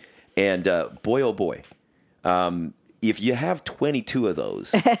cuppy. And boy, oh boy. if you have 22 of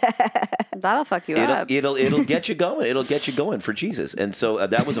those, That'll fuck you up. it'll get you going. It'll get you going for Jesus. And so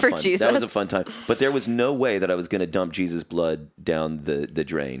that was For Jesus. that was a fun time. But there was no way that I was going to dump Jesus' blood down the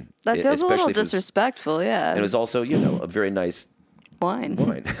drain. That feels a little Especially if it was- disrespectful, yeah. And it was also, a very nice wine.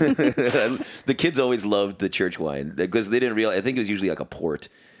 wine. The kids always loved the church wine because they didn't realize. I think it was usually like a port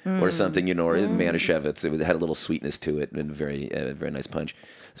or something, or Manischewitz. It had a little sweetness to it and very nice punch.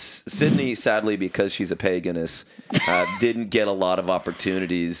 Sydney, sadly, because she's a paganist, didn't get a lot of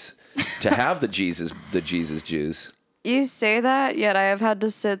opportunities to have the Jesus juice. You say that, yet I have had to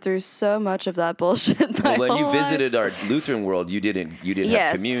sit through so much of that bullshit. Well, when you visited our Lutheran world, you didn't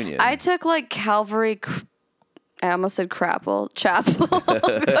have communion. I took like Calvary. I almost said Chapel.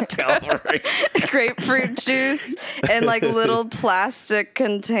 Calvary. Grapefruit juice in like little plastic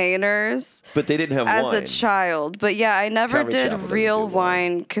containers. But they didn't have as wine. a child. But yeah, I never Calvary did Chapel doesn't real do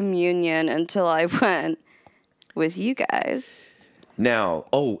wine. wine communion until I went with you guys. Now,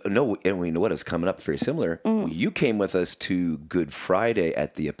 and we know what is coming up very similar. You came with us to Good Friday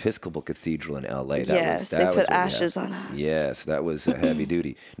at the Episcopal Cathedral in L.A. Yes, they put ashes on us. Yes, that was heavy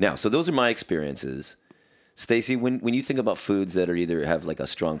duty. Now, so those are my experiences. Stacey, when you think about foods that are either have like a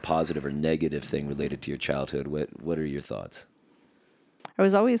strong positive or negative thing related to your childhood, what are your thoughts? I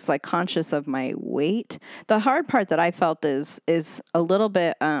was always like conscious of my weight. The hard part that I felt is a little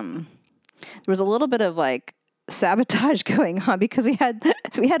bit there was a little bit of like sabotage going on because we had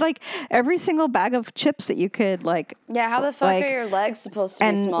like every single bag of chips that you could like. Yeah, how the fuck like, are your legs supposed to be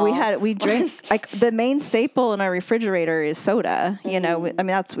and small? we drank like the main staple in our refrigerator is soda. You know, I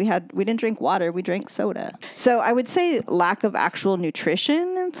mean we didn't drink water, we drank soda. So I would say lack of actual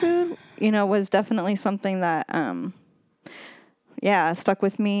nutrition in food, was definitely something that stuck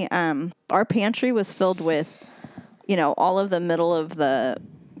with me. Our pantry was filled with, all of the middle of the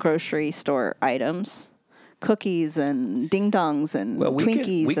grocery store items. Cookies and ding dongs and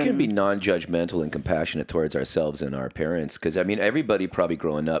Twinkies. We can be non-judgmental and compassionate towards ourselves and our parents because I mean everybody probably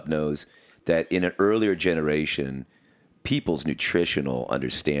growing up knows that in an earlier generation, people's nutritional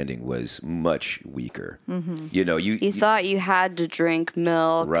understanding was much weaker. Mm-hmm. You thought you had to drink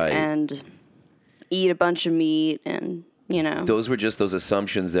milk and eat a bunch of meat and those were just those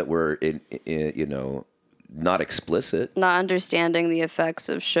assumptions that were not explicit. Not understanding the effects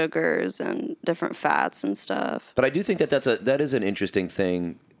of sugars and different fats and stuff. But I do think that is an interesting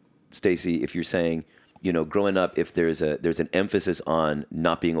thing, Stacey, if you're saying, growing up, if there's an emphasis on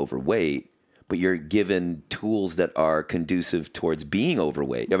not being overweight, but you're given tools that are conducive towards being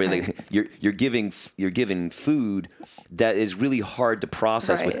overweight. I mean, like, you're giving food that is really hard to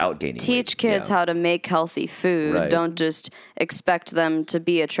process without gaining weight. Teach kids how to make healthy food. Right. Don't just expect them to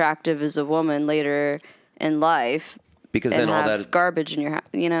be attractive as a woman later in life because and then all have that garbage in your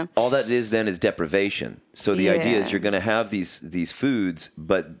house, all that is then is deprivation. So the idea is you're going to have these foods,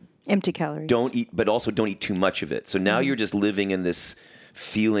 but empty calories. Don't eat too much of it. So now you're just living in this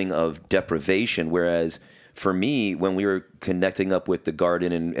feeling of deprivation. Whereas for me, when we were connecting up with the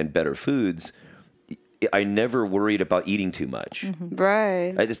garden and better foods, I never worried about eating too much. Mm-hmm.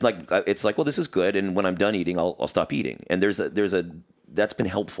 Right. It's like, well, this is good, and when I'm done eating, I'll stop eating. And there's a that's been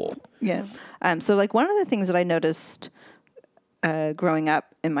helpful. Yeah. So like one of the things that I noticed growing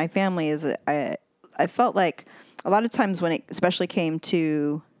up in my family is that I felt like a lot of times when it especially came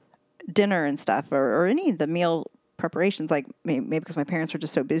to dinner and stuff or any of the meal preparations, like maybe because my parents were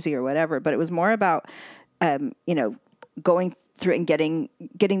just so busy or whatever, but it was more about, going through and getting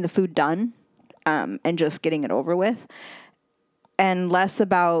the food done and just getting it over with, and less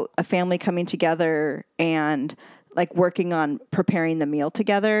about a family coming together and like working on preparing the meal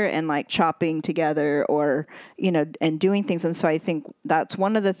together and like chopping together or, and doing things. And so I think that's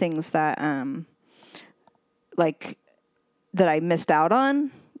one of the things that, that I missed out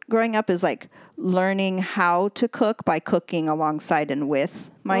on growing up is like learning how to cook by cooking alongside and with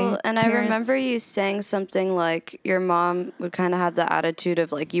my and parents. I remember you saying something like your mom would kind of have the attitude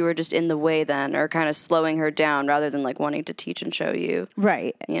of like you were just in the way then or kind of slowing her down rather than like wanting to teach and show you.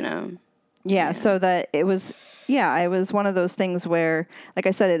 Right. Yeah. So that it was one of those things where, like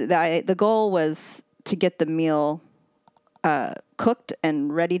I said, the goal was to get the meal cooked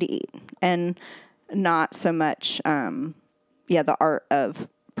and ready to eat and not so much, the art of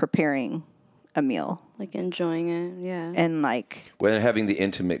preparing a meal. Like enjoying it, yeah. And like... Well, having the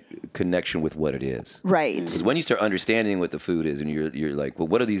intimate connection with what it is. Right. Because when you start understanding what the food is and you're like, well,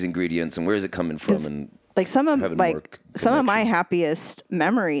 what are these ingredients and where is it coming from? And like some of my happiest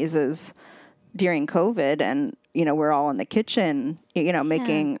memories is during COVID and, we're all in the kitchen,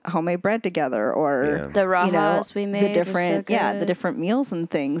 making homemade bread together or... The rajas we made the different, were so good. the different meals and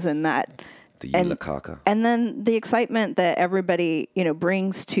things and that The Yulakaka. And then the excitement that everybody,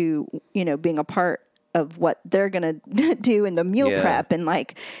 brings to, being a part of what they're going to do in the meal Yeah. prep. And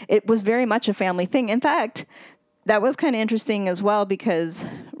like, it was very much a family thing. In fact, that was kind of interesting as well, because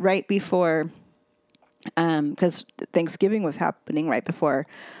right before, because Thanksgiving was happening right before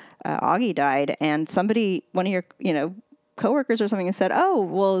Augie died, and one of your, coworkers or something said, "Oh,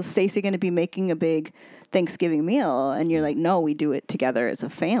 well, is Stacy going to be making a big Thanksgiving meal?" And you're like, "No, we do it together as a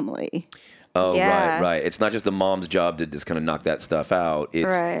family." Oh, Yeah. right. It's not just the mom's job to just kind of knock that stuff out.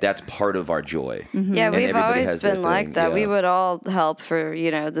 That's part of our joy. Yeah, And we've everybody always has their been like thing, that. yeah. We would all help for,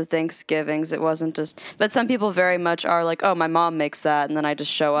 the Thanksgivings. It wasn't just, but some people very much are like, oh, my mom makes that, and then I just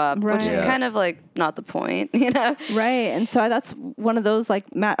show up, which is Right. kind of like not the point, Right. And so that's one of those, like,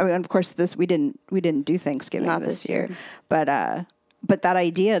 of course, we didn't do Thanksgiving Not this this year. year. But that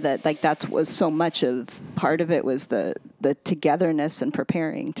idea that, like, that's was so much of part of it was the togetherness and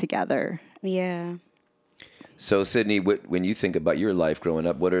preparing together. Yeah. So, Sydney, when you think about your life growing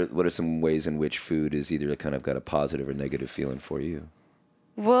up, what are some ways in which food is either kind of got a positive or negative feeling for you?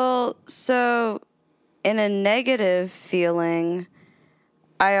 Well, so in a negative feeling,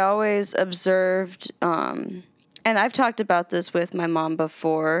 I always observed, and I've talked about this with my mom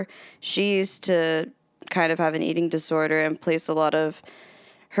before. She used to kind of have an eating disorder and place a lot of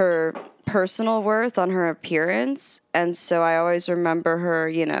her personal worth on her appearance. And so I always remember her,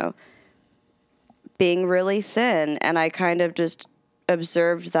 being really thin, and I kind of just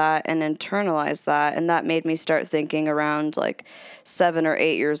observed that and internalized that, and that made me start thinking around like 7 or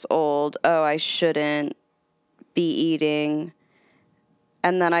 8 years old, oh, I shouldn't be eating.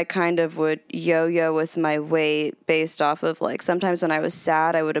 And then I kind of would yo-yo with my weight based off of, like, sometimes when I was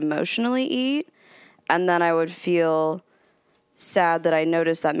sad, I would emotionally eat, and then I would feel sad that I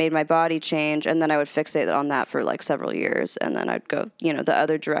noticed that made my body change, and then I would fixate on that for like several years, and then I'd go, the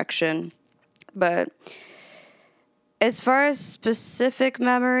other direction. But as far as specific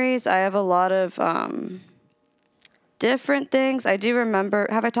memories, I have a lot of different things. I do remember,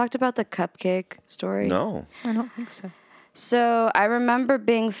 have I talked about the cupcake story? No. I don't think so. So I remember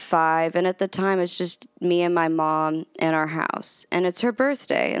being 5, and at the time it's just me and my mom in our house, and it's her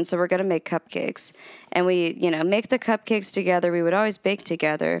birthday, and so we're going to make cupcakes. And we, make the cupcakes together. We would always bake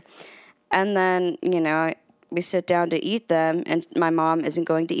together. And then, we sit down to eat them, and my mom isn't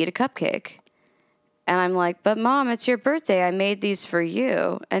going to eat a cupcake. And I'm like, but Mom, it's your birthday. I made these for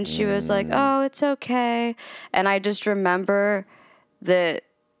you. And she was like, oh, it's okay. And I just remember that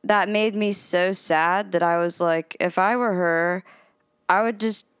made me so sad that I was like, if I were her, I would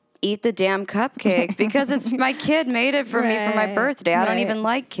just eat the damn cupcake because it's my kid made it for me for my Right, birthday. I don't right. even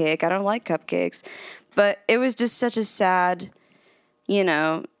like cake. I don't like cupcakes. But it was just such a sad,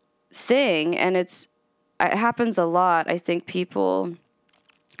 thing. And it happens a lot. I think people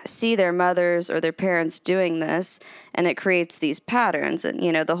see their mothers or their parents doing this, and it creates these patterns. And,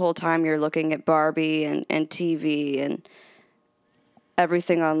 the whole time you're looking at Barbie and TV and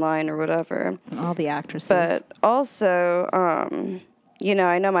everything online or whatever. All the actresses. But also, I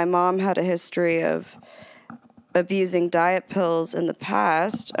know my mom had a history of abusing diet pills in the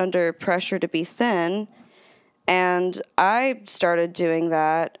past under pressure to be thin. And I started doing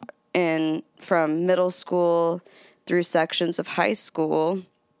that from middle school through sections of high school.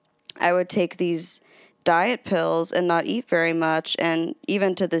 I would take these diet pills and not eat very much. And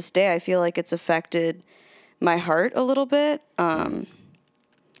even to this day, I feel like it's affected my heart a little bit.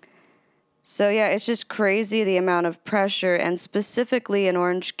 So yeah, it's just crazy the amount of pressure. And specifically in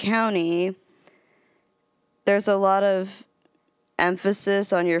Orange County, there's a lot of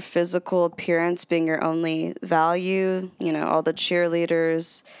emphasis on your physical appearance being your only value. All the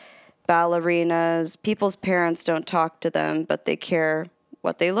cheerleaders, ballerinas, people's parents don't talk to them, but they care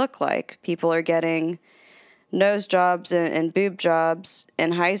what they look like. People are getting nose jobs and boob jobs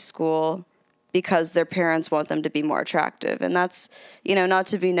in high school because their parents want them to be more attractive. And that's, not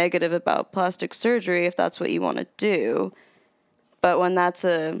to be negative about plastic surgery if that's what you want to do. But when that's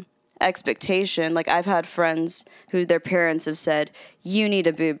a expectation, like I've had friends who their parents have said, you need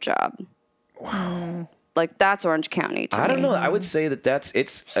a boob job. Wow. Like that's Orange County to me. I don't know. I would say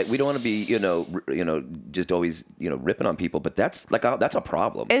it's we don't want to be, just always, ripping on people, but that's a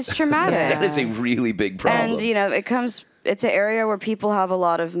problem. It's traumatic. That is a really big problem. And, it's an area where people have a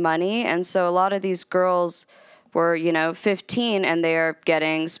lot of money. And so a lot of these girls were, 15 and they are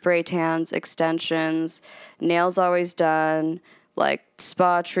getting spray tans, extensions, nails always done, like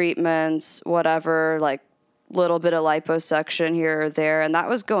spa treatments, whatever, like little bit of liposuction here or there. And that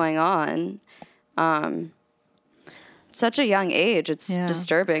was going on. Such a young age. It's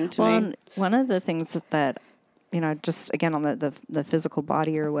disturbing to me. And one of the things that just again on the physical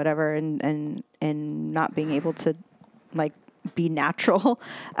body or whatever, and not being able to like be natural.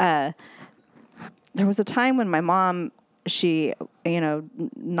 There was a time when my mom, she,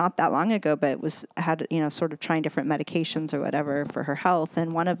 not that long ago, but had sort of trying different medications or whatever for her health,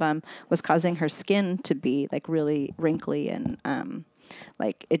 and one of them was causing her skin to be like really wrinkly and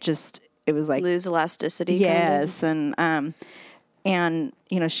like it was like Lose elasticity. yes, and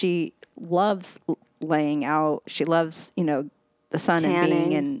she loves laying out. She loves the sun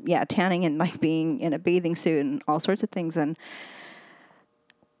Tanning. and tanning and like being in a bathing suit and all sorts of things. And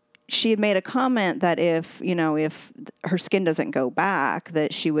she had made a comment that if her skin doesn't go back,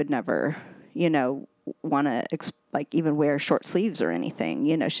 that she would never, want to like even wear short sleeves or anything.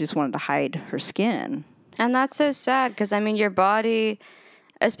 She just wanted to hide her skin. And that's so sad because, I mean, your body,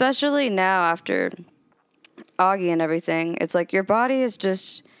 especially now after Augie and everything, it's like your body is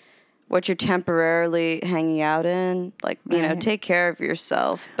just what you're temporarily hanging out in. Like, take care of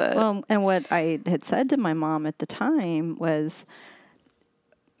yourself. But Well, and what I had said to my mom at the time was,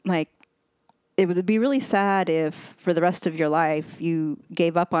 like, it would be really sad if for the rest of your life you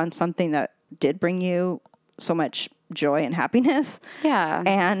gave up on something that did bring you so much joy and happiness. yeah.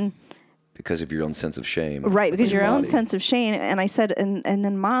 And Because of your own sense of shame. right, because your own body. sense of shame. And I said, and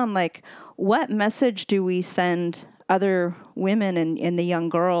then Mom, like, what message do we send other women and the young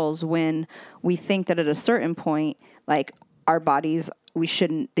girls when we think that at a certain point, like, our bodies, they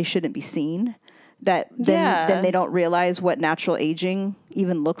shouldn't be seen? That then they don't realize what natural aging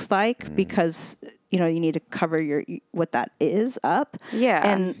even looks like because you need to cover what that is up. Yeah.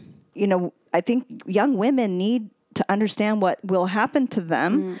 And I think young women need to understand what will happen to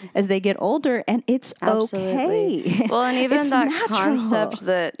them as they get older, and it's Absolutely. okay. Well, and even It's that natural. concept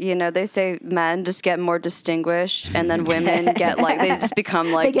that, they say men just get more distinguished and then women get like, they just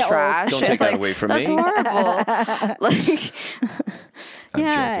become like get old. trash. Don't It's take that like, away from that's me. horrible. Like,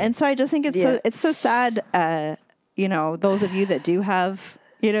 Yeah, joking. and so I just think it's so sad. Those of you that do have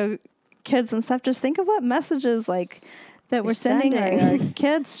kids and stuff, just think of what messages like that we're You're sending our sending.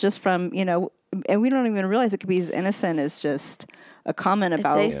 kids just from and we don't even realize it could be as innocent as just a comment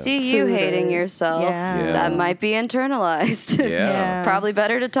about. they see you food hating or- yourself, Yeah. that might be internalized. Yeah. Probably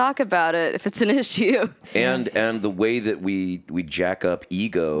better to talk about it if it's an issue. And the way that we jack up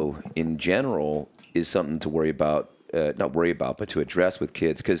ego in general is something to worry about, not worry about, but to address with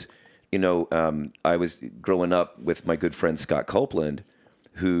kids. Because, I was growing up with my good friend Scott Copeland,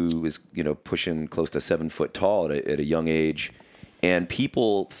 who was, pushing close to 7 foot tall at a young age. And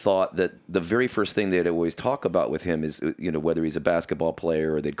people thought that the very first thing they'd always talk about with him is, whether he's a basketball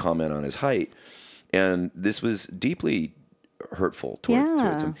player or they'd comment on his height. And this was deeply hurtful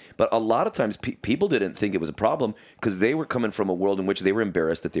towards him. But a lot of times people didn't think it was a problem because they were coming from a world in which they were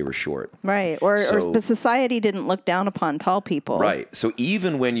embarrassed that they were short. Right, but society didn't look down upon tall people. Right. So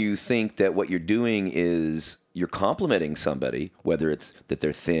even when you think that what you're doing is you're complimenting somebody, whether it's that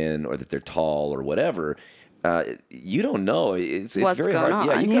they're thin or that they're tall or whatever, you don't know. It's What's very going hard.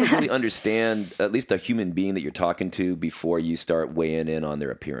 Yeah, on, you got to yeah. really understand at least the human being that you're talking to before you start weighing in on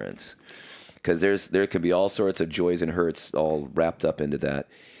their appearance. Because there can be all sorts of joys and hurts all wrapped up into that.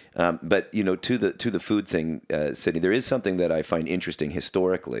 But to the food thing, Sydney, there is something that I find interesting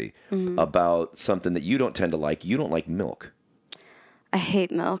historically about something that you don't tend to like. You don't like milk. I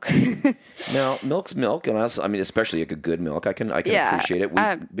hate milk. Now, milk's milk, and especially like a good milk. I can Yeah, appreciate it.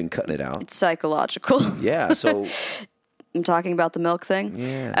 We've been cutting it out. It's psychological. Yeah, so I'm talking about the milk thing.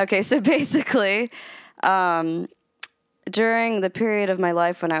 Yeah. Okay, so basically, during the period of my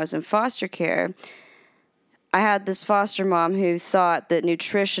life when I was in foster care, I had this foster mom who thought that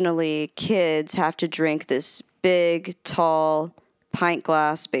nutritionally kids have to drink this big, tall pint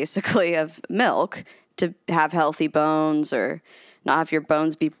glass, basically, of milk to have healthy bones or not have your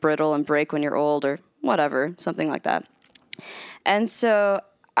bones be brittle and break when you're old or whatever, something like that. And so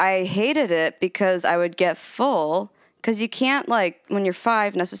I hated it because I would get full, because you can't, like, when you're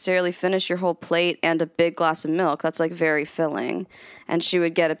 5, necessarily finish your whole plate and a big glass of milk. That's, like, very filling. And she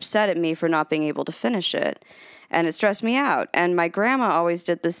would get upset at me for not being able to finish it. And it stressed me out. And my grandma always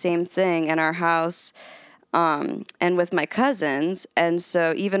did the same thing in our house and with my cousins. And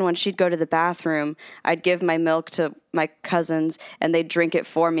so even when she'd go to the bathroom, I'd give my milk to my cousins and they'd drink it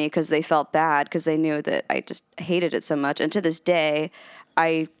for me because they felt bad because they knew that I just hated it so much. And to this day,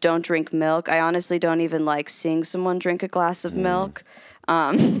 I don't drink milk. I honestly don't even like seeing someone drink a glass of milk.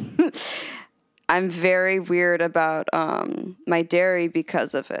 I'm very weird about my dairy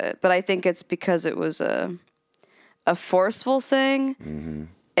because of it. But I think it's because it was a forceful thing. Mm-hmm.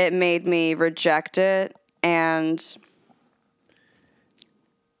 It made me reject it. And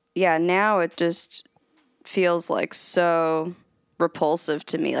yeah, now it just, feels like so repulsive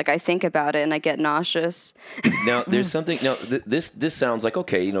to me. Like I think about it and I get nauseous. Now, there's something. Now, this sounds like,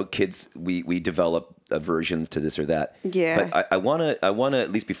 okay, you know, kids, we develop aversions to this or that. Yeah. But I wanna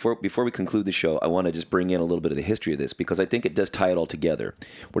at least before we conclude the show, I want to just bring in a little bit of the history of this, because I think it does tie it all together.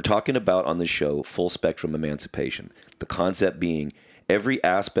 We're talking about on this show full spectrum emancipation. The concept being every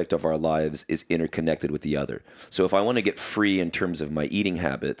aspect of our lives is interconnected with the other. So if I want to get free in terms of my eating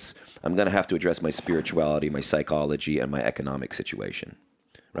habits, I'm going to have to address my spirituality, my psychology, and my economic situation.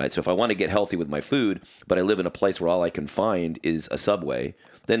 Right? So if I want to get healthy with my food, but I live in a place where all I can find is a Subway,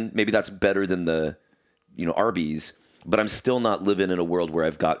 then maybe that's better than the, you know, Arby's, but I'm still not living in a world where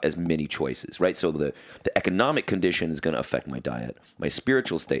I've got as many choices, right? So the economic condition is going to affect my diet, my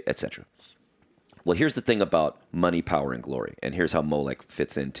spiritual state, etc. Well, here's the thing about money, power, and glory, and here's how Molech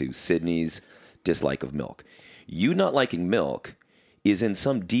fits into Sydney's dislike of milk. You not liking milk is in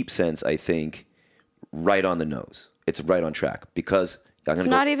some deep sense, I think, right on the nose. It's right on track, because It's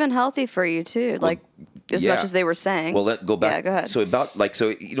not even healthy for you too. Like as much as they were saying. Well, let's go back. Yeah, go ahead. So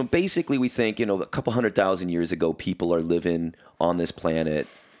you know, basically we think, you know, a couple 100,000 years ago, people are living on this planet.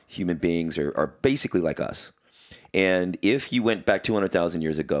 Human beings are basically like us. And if you went back 200,000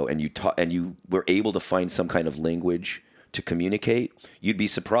 years ago and you were able to find some kind of language to communicate, you'd be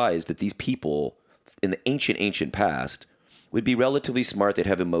surprised that these people in the ancient past would be relatively smart. They'd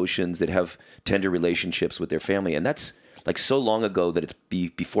have emotions. They'd have tender relationships with their family. And that's like so long ago that it's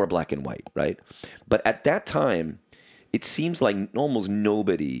before black and white, right? But at that time, it seems like almost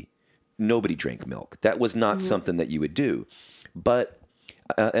nobody drank milk. That was not something that you would do. But,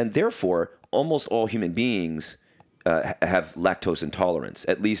 and therefore, almost all human beings have lactose intolerance,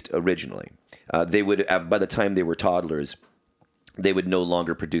 at least originally. They would have, by the time they were toddlers, they would no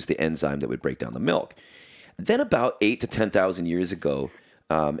longer produce the enzyme that would break down the milk. Then about 8,000 to 10,000 years ago,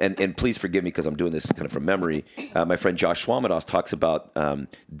 and please forgive me because I'm doing this kind of from memory, my friend Josh Swamidas talks about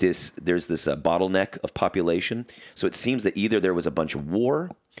there's this bottleneck of population. So it seems that either there was a bunch of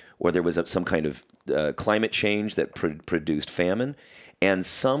war or there was some kind of climate change that produced famine. And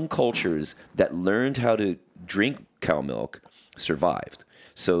some cultures that learned how to drink cow milk survived.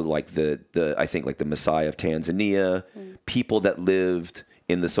 So like I think like the Maasai of Tanzania, people that lived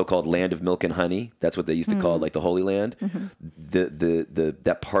in the so-called land of milk and honey, that's what they used to call it, like the Holy Land,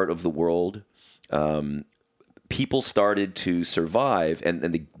 that part of the world, people started to survive. And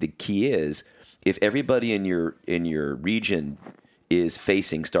the key is, if everybody in your region is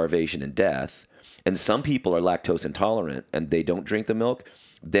facing starvation and death, and some people are lactose intolerant and they don't drink the milk,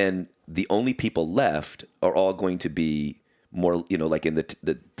 then the only people left are all going to be more, you know, like in the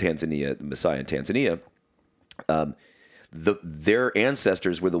Tanzania, the Maasai in Tanzania, their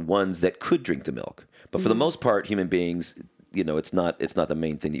ancestors were the ones that could drink the milk. But for the most part, human beings, you know, it's not the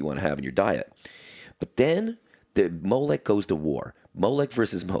main thing that you want to have in your diet. But then the Molech goes to war. Molech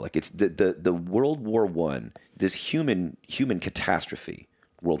versus Molech. It's the World War I, this human catastrophe,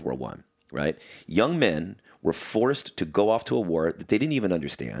 World War I. Right? Young men were forced to go off to a war that they didn't even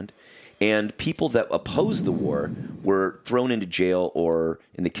understand. And people that opposed the war were thrown into jail, or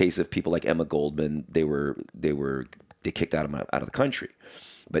in the case of people like Emma Goldman, they kicked out of the country.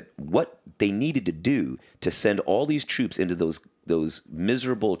 But what they needed to do to send all these troops into those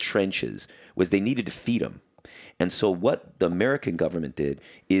miserable trenches was they needed to feed them. And so what the American government did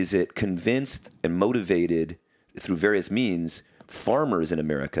is it convinced and motivated through various means farmers in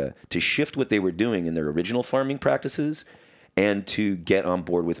America to shift what they were doing in their original farming practices and to get on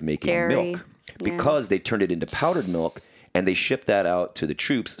board with making Dairy. milk, because they turned it into powdered milk and they shipped that out to the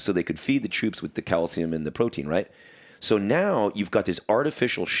troops so they could feed the troops with the calcium and the protein, right? So now you've got this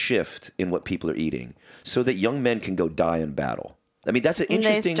artificial shift in what people are eating so that young men can go die in battle. I mean, that's an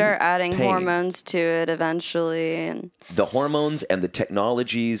interesting. And they start adding pain. hormones to it eventually, and the hormones and the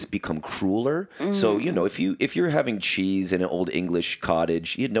technologies become crueler. So you know, if you're having cheese in an old English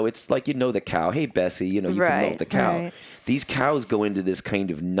cottage, you know, it's like, you know, the cow. Hey, Bessie, you know, you can milk the cow. Right. These cows go into this kind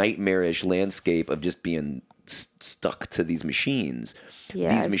of nightmarish landscape of just being stuck to these machines.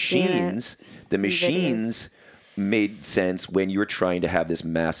 Yeah, these I've machines, the machines made sense when you were trying to have this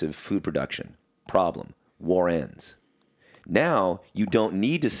massive food production. Problem: war ends. Now you don't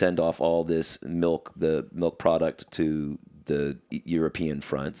need to send off all this milk, the milk product, to the European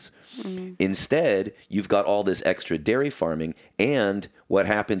fronts. Instead, you've got all this extra dairy farming, and what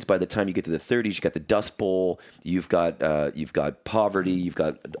happens by the time you get to the 30s? You got the Dust Bowl, you've got poverty, you've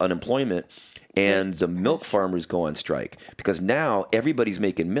got unemployment, and the milk farmers go on strike because now everybody's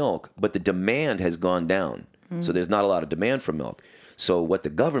making milk, but the demand has gone down. So there's not a lot of demand for milk. So what the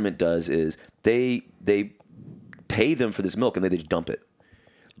government does is they pay them for this milk and they just dump it.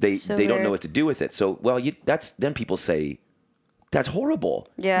 They So don't know weird. what to do with it. So, then people say, that's horrible.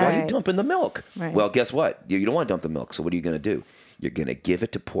 Yeah. Why are you Right. dumping the milk? Right. Well, guess what? You don't want to dump the milk. So what are you going to do? You're going to give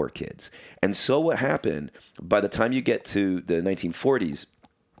it to poor kids. And so what happened, by the time you get to the 1940s,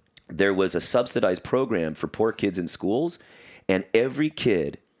 there was a subsidized program for poor kids in schools. And every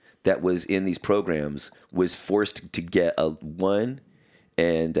kid that was in these programs was forced to get a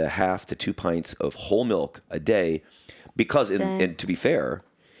 1.5 to 2 pints of whole milk a day. Because, and to be fair,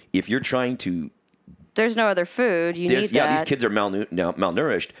 if you're trying to There's no other food. You need that. yeah, these kids are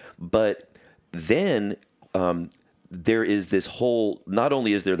malnourished, but then there is this whole. Not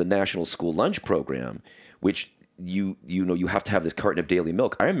only is there the National School Lunch Program, which you have to have this carton of daily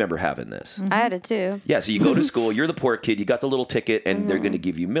milk. I remember having this. I had it too. Yeah, so you go to school, you're the poor kid, you got the little ticket, and they're going to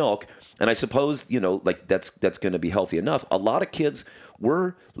give you milk. And I suppose like that's going to be healthy enough. A lot of kids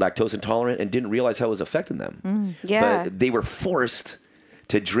were lactose intolerant and didn't realize how it was affecting them. Yeah. But they were forced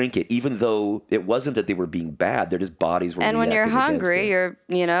to drink it, even though it wasn't that they were being bad. Their just bodies were. And when you're reacting against hungry, it.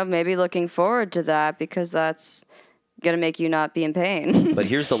 you're maybe looking forward to that because that's gonna make you not be in pain. But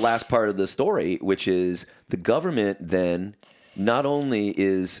here's the last part of the story, which is the government then not only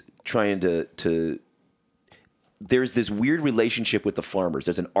is trying to there's this weird relationship with the farmers.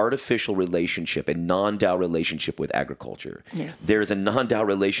 There's an artificial relationship, a non-Tao relationship with agriculture. Yes. There's a non-Tao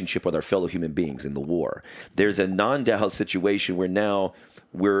relationship with our fellow human beings in the war. There's a non-Tao situation where now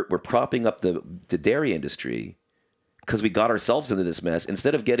we're propping up the dairy industry because we got ourselves into this mess.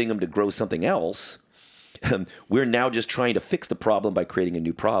 Instead of getting them to grow something else, we're now just trying to fix the problem by creating a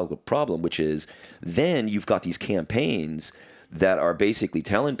new problem, which is then you've got these campaigns that are basically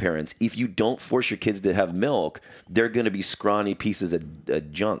telling parents, if you don't force your kids to have milk, they're going to be scrawny pieces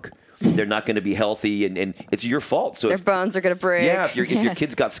of junk. They're not going to be healthy, and it's your fault. So Their bones are gonna break. yeah, if your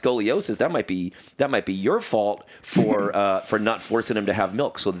kid's got scoliosis, that might be your fault for not forcing them to have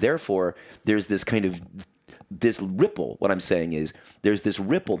milk. So therefore, there's this kind of this ripple. What I'm saying is, there's this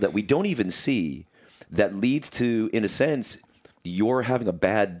ripple that we don't even see that leads to, in a sense, you're having a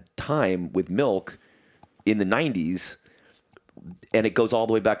bad time with milk in the 90s. And it goes all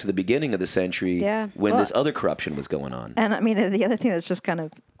the way back to the beginning of the century when this other corruption was going on. And I mean, the other thing that's just kind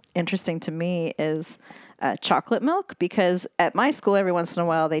of interesting to me is chocolate milk, because at my school, every once in a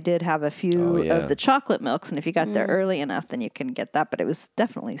while, they did have a few of the chocolate milks. And if you got there early enough, then you can get that. But it was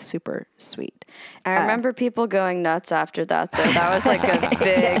definitely super sweet. I remember people going nuts after that, though. That was like a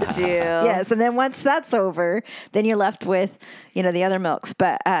big deal. Yes. And then once that's over, then you're left with, the other milks.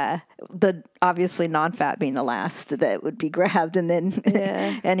 But the obviously non-fat being the last that would be grabbed. And then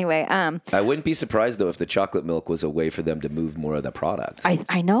anyway. I wouldn't be surprised, though, if the chocolate milk was a way for them to move more of the product.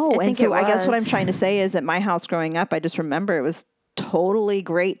 I know. I And think so it I guess what was. I'm trying to say is at my house growing up, I just remember it was totally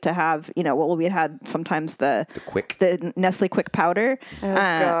great to have, what we had sometimes the Nestle Quick powder. Oh,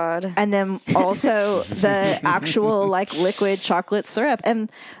 God. And then also the actual like liquid chocolate syrup.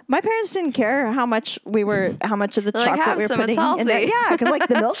 And my parents didn't care how much of the They're like, chocolate "Have we were some, it's putting in there. healthy." Yeah, because like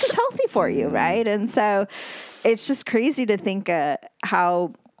the milk is healthy for you, right? And so it's just crazy to think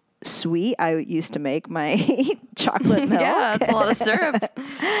how sweet I used to make my chocolate milk. Yeah, it's a lot of syrup.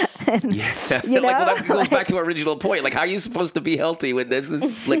 Well, that goes back to our original point. Like, how are you supposed to be healthy when this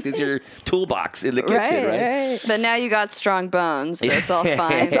is your toolbox in the kitchen, right? But now you got strong bones, so it's all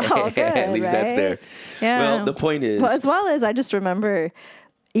fine. It's all good, At least that's right? there. Yeah. Well, the point is, Well, as well as I just remember,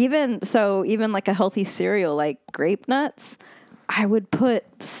 even like a healthy cereal like grape nuts, I would put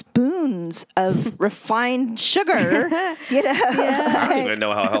spoons of refined sugar. I don't even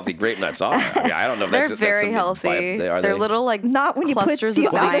know how healthy grape nuts are. I mean, I don't know if They're that's very something healthy. Are They're they? little like Not when you put clusters the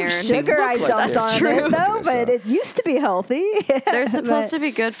of amount iron. of sugar They I look like dumped that's on true. it, though. But it used to be healthy. They're supposed to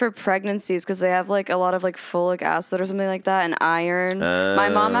be good for pregnancies because they have like a lot of like folic acid or something like that and iron. My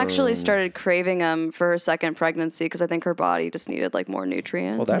mom actually started craving them for her second pregnancy because I think her body just needed like more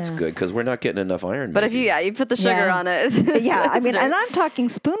nutrients. Well, that's good because we're not getting enough iron. but if maybe. you put the sugar Yeah. on it. Yeah, I it's mean, not- and I'm talking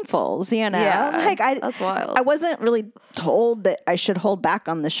spoonfuls, Yeah, like that's wild. I wasn't really told that I should hold back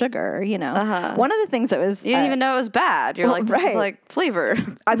on the sugar, One of the things that was you didn't even know it was bad. You're like, this is right. like flavor.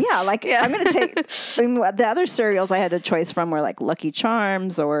 I'm going to take the other cereals I had a choice from were like Lucky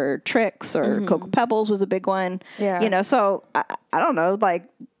Charms or Trix or Cocoa Pebbles was a big one. Yeah. So I don't know, like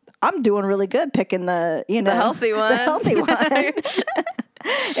I'm doing really good picking the healthy one. The healthy one.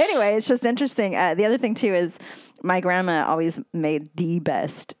 Anyway, it's just interesting. The other thing too is my grandma always made the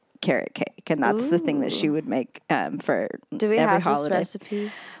best carrot cake, and that's the thing that she would make for Do we every have holiday. this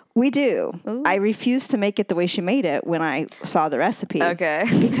recipe? We do. I refused to make it the way she made it when I saw the recipe. Okay.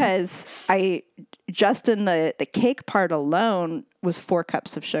 Because just in the cake part alone, was 4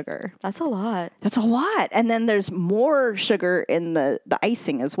 cups of sugar. That's a lot. That's a lot. And then there's more sugar in the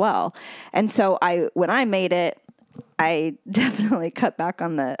icing as well. And so when I made it, I definitely cut back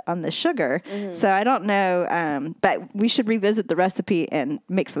on the sugar. So I don't know, but we should revisit the recipe and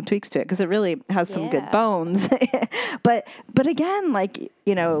make some tweaks to it because it really has some good bones. but again, like,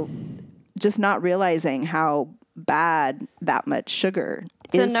 you know, just not realizing how bad that much sugar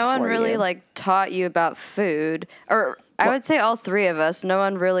So is no one for really you. like taught you about food, or I would say all 3 of us. No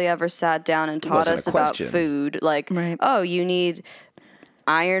one really ever sat down and taught wasn't us a about question. food. Like, Right. oh, you need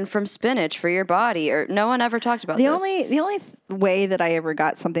iron from spinach for your body, or no one ever talked about The this. only way that I ever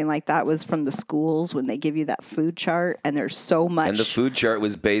got something like that was from the schools when they give you that food chart, and there's so much. And the food chart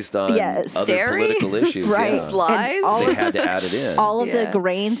was based on Yes. other Dairy? political issues. Right. Yeah. Slice? And all They of- had to add it in. all of the Yeah.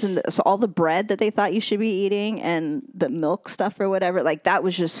 grains and so all the bread that they thought you should be eating and the milk stuff or whatever, like that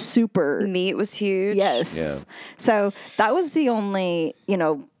was just super. Meat was huge. Yes. Yeah. So that was the only, you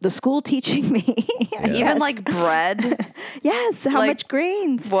know, the school teaching me. Even Yes. like bread. Yes. How like- much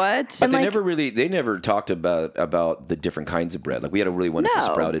grains? What? But And they never talked about the different kinds of bread. Like we had a really wonderful No.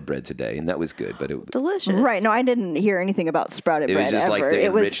 sprouted bread today, and that was good. But it Delicious. Right. No, I didn't hear anything about sprouted was bread just ever. like the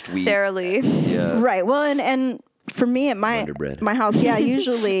it was enriched wheat. Sara Lee. Yeah. right. Well, and for me at Wonder bread. my house, yeah,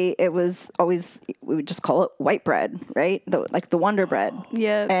 usually it was always we would just call it white bread, right? Like the Wonder Bread.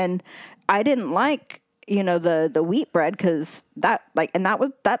 Yeah. And I didn't like, you know, the wheat bread because that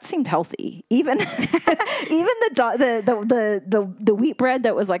seemed healthy. Even the wheat bread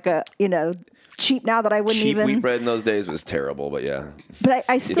that was like a, you know, cheap now that I wouldn't Cheap even. wheat bread in those days was terrible, but yeah, But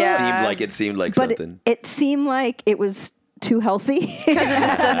I it still. seemed like but something. it seemed like it was too healthy. Because it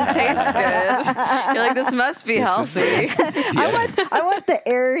just doesn't taste good. You're like, this must be healthy. I want the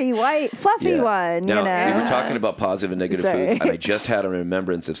airy, white, fluffy one. Now, you know. we were talking about positive and negative Sorry. foods, and I just had a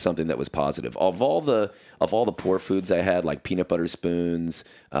remembrance of something that was positive. Of all the poor foods I had, like peanut butter spoons.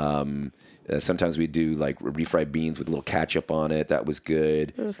 Sometimes we do like refried beans with a little ketchup on it. That was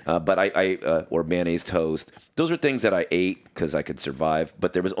good. But I or mayonnaise toast. Those are things that I ate because I could survive.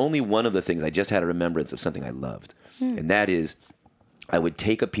 But there was only one of the things I just had a remembrance of something I loved, and that is I would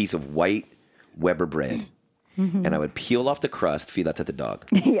take a piece of white Weber bread. And I would peel off the crust, feed that to the dog.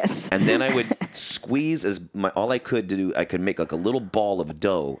 Yes. And then I would squeeze all I could to do. I could make like a little ball of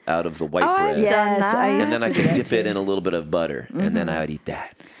dough out of the white bread, I've done Yes, that. I used and then I to do could that dip it too. in a little bit of butter, and then I would eat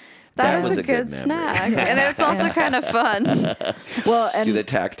that. That was is a good memory. snack. And it's also kind of fun. Well, Do the and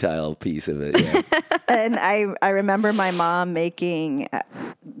tactile piece of it. Yeah. and I remember my mom making.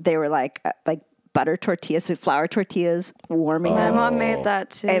 They were like butter tortillas, so flour tortillas, warming My them mom made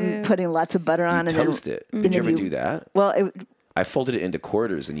that too. and putting lots of butter on, You and toast then it. and Did you then ever do that? Well, I folded it into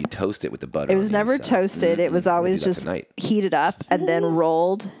quarters, and you toast it with the butter. it on was the never inside. toasted. It was We'll do always that just tonight. heated up and then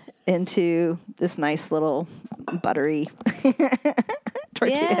rolled into this nice little buttery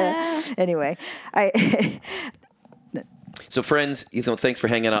tortilla. Yeah. Anyway, So, friends, thanks for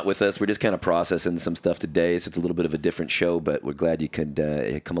hanging out with us. We're just kind of processing some stuff today, so it's a little bit of a different show, but we're glad you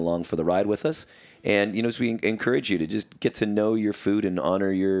could come along for the ride with us. And as we encourage you to just get to know your food and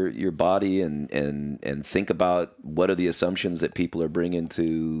honor your body, and think about what are the assumptions that people are bringing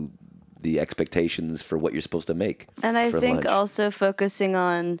to the expectations for what you're supposed to make. And I for think lunch. also focusing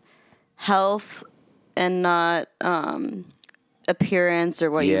on health and not appearance or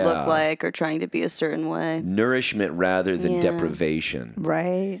what you Yeah. look like or trying to be a certain way. Nourishment rather than Yeah. deprivation,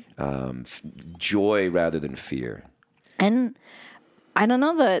 right. joy rather than fear. And I don't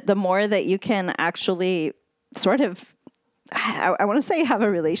know, the more that you can actually sort of, I want to say have a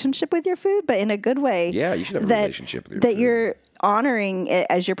relationship with your food, but in a good way. Yeah, you should have a that- relationship with your that food. you're honoring it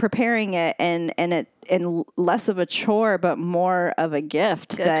as you're preparing it, and less of a chore, but more of a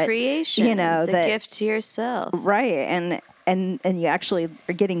gift. A that creation. You know, it's a that gift to yourself. right, and you actually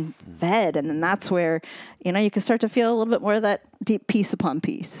are getting fed, and then that's where you can start to feel a little bit more of that deep peace upon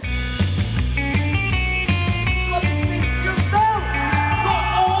peace.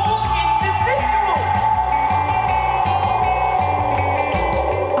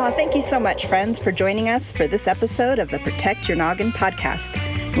 Thank you so much, friends, for joining us for this episode of the Protect Your Noggin podcast.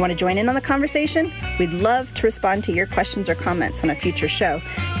 You want to join in on the conversation? We'd love to respond to your questions or comments on a future show.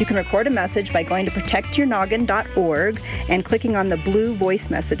 You can record a message by going to protectyournoggin.org and clicking on the blue voice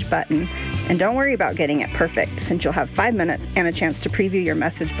message button. And don't worry about getting it perfect, since you'll have 5 minutes and a chance to preview your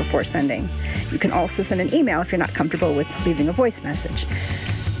message before sending. You can also send an email if you're not comfortable with leaving a voice message.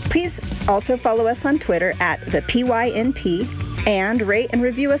 Please also follow us on Twitter at the PYNP, and rate and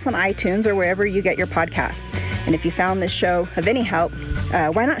review us on iTunes or wherever you get your podcasts. And if you found this show of any help,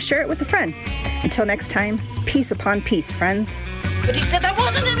 why not share it with a friend? Until next time, peace upon peace, friends. But he said that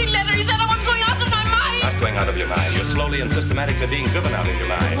wasn't any leather. He said I was going out of my mind. going out of your mind. You're slowly and systematically being driven out of your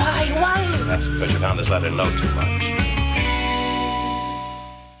mind. Why? Perhaps because you found this letter note too much.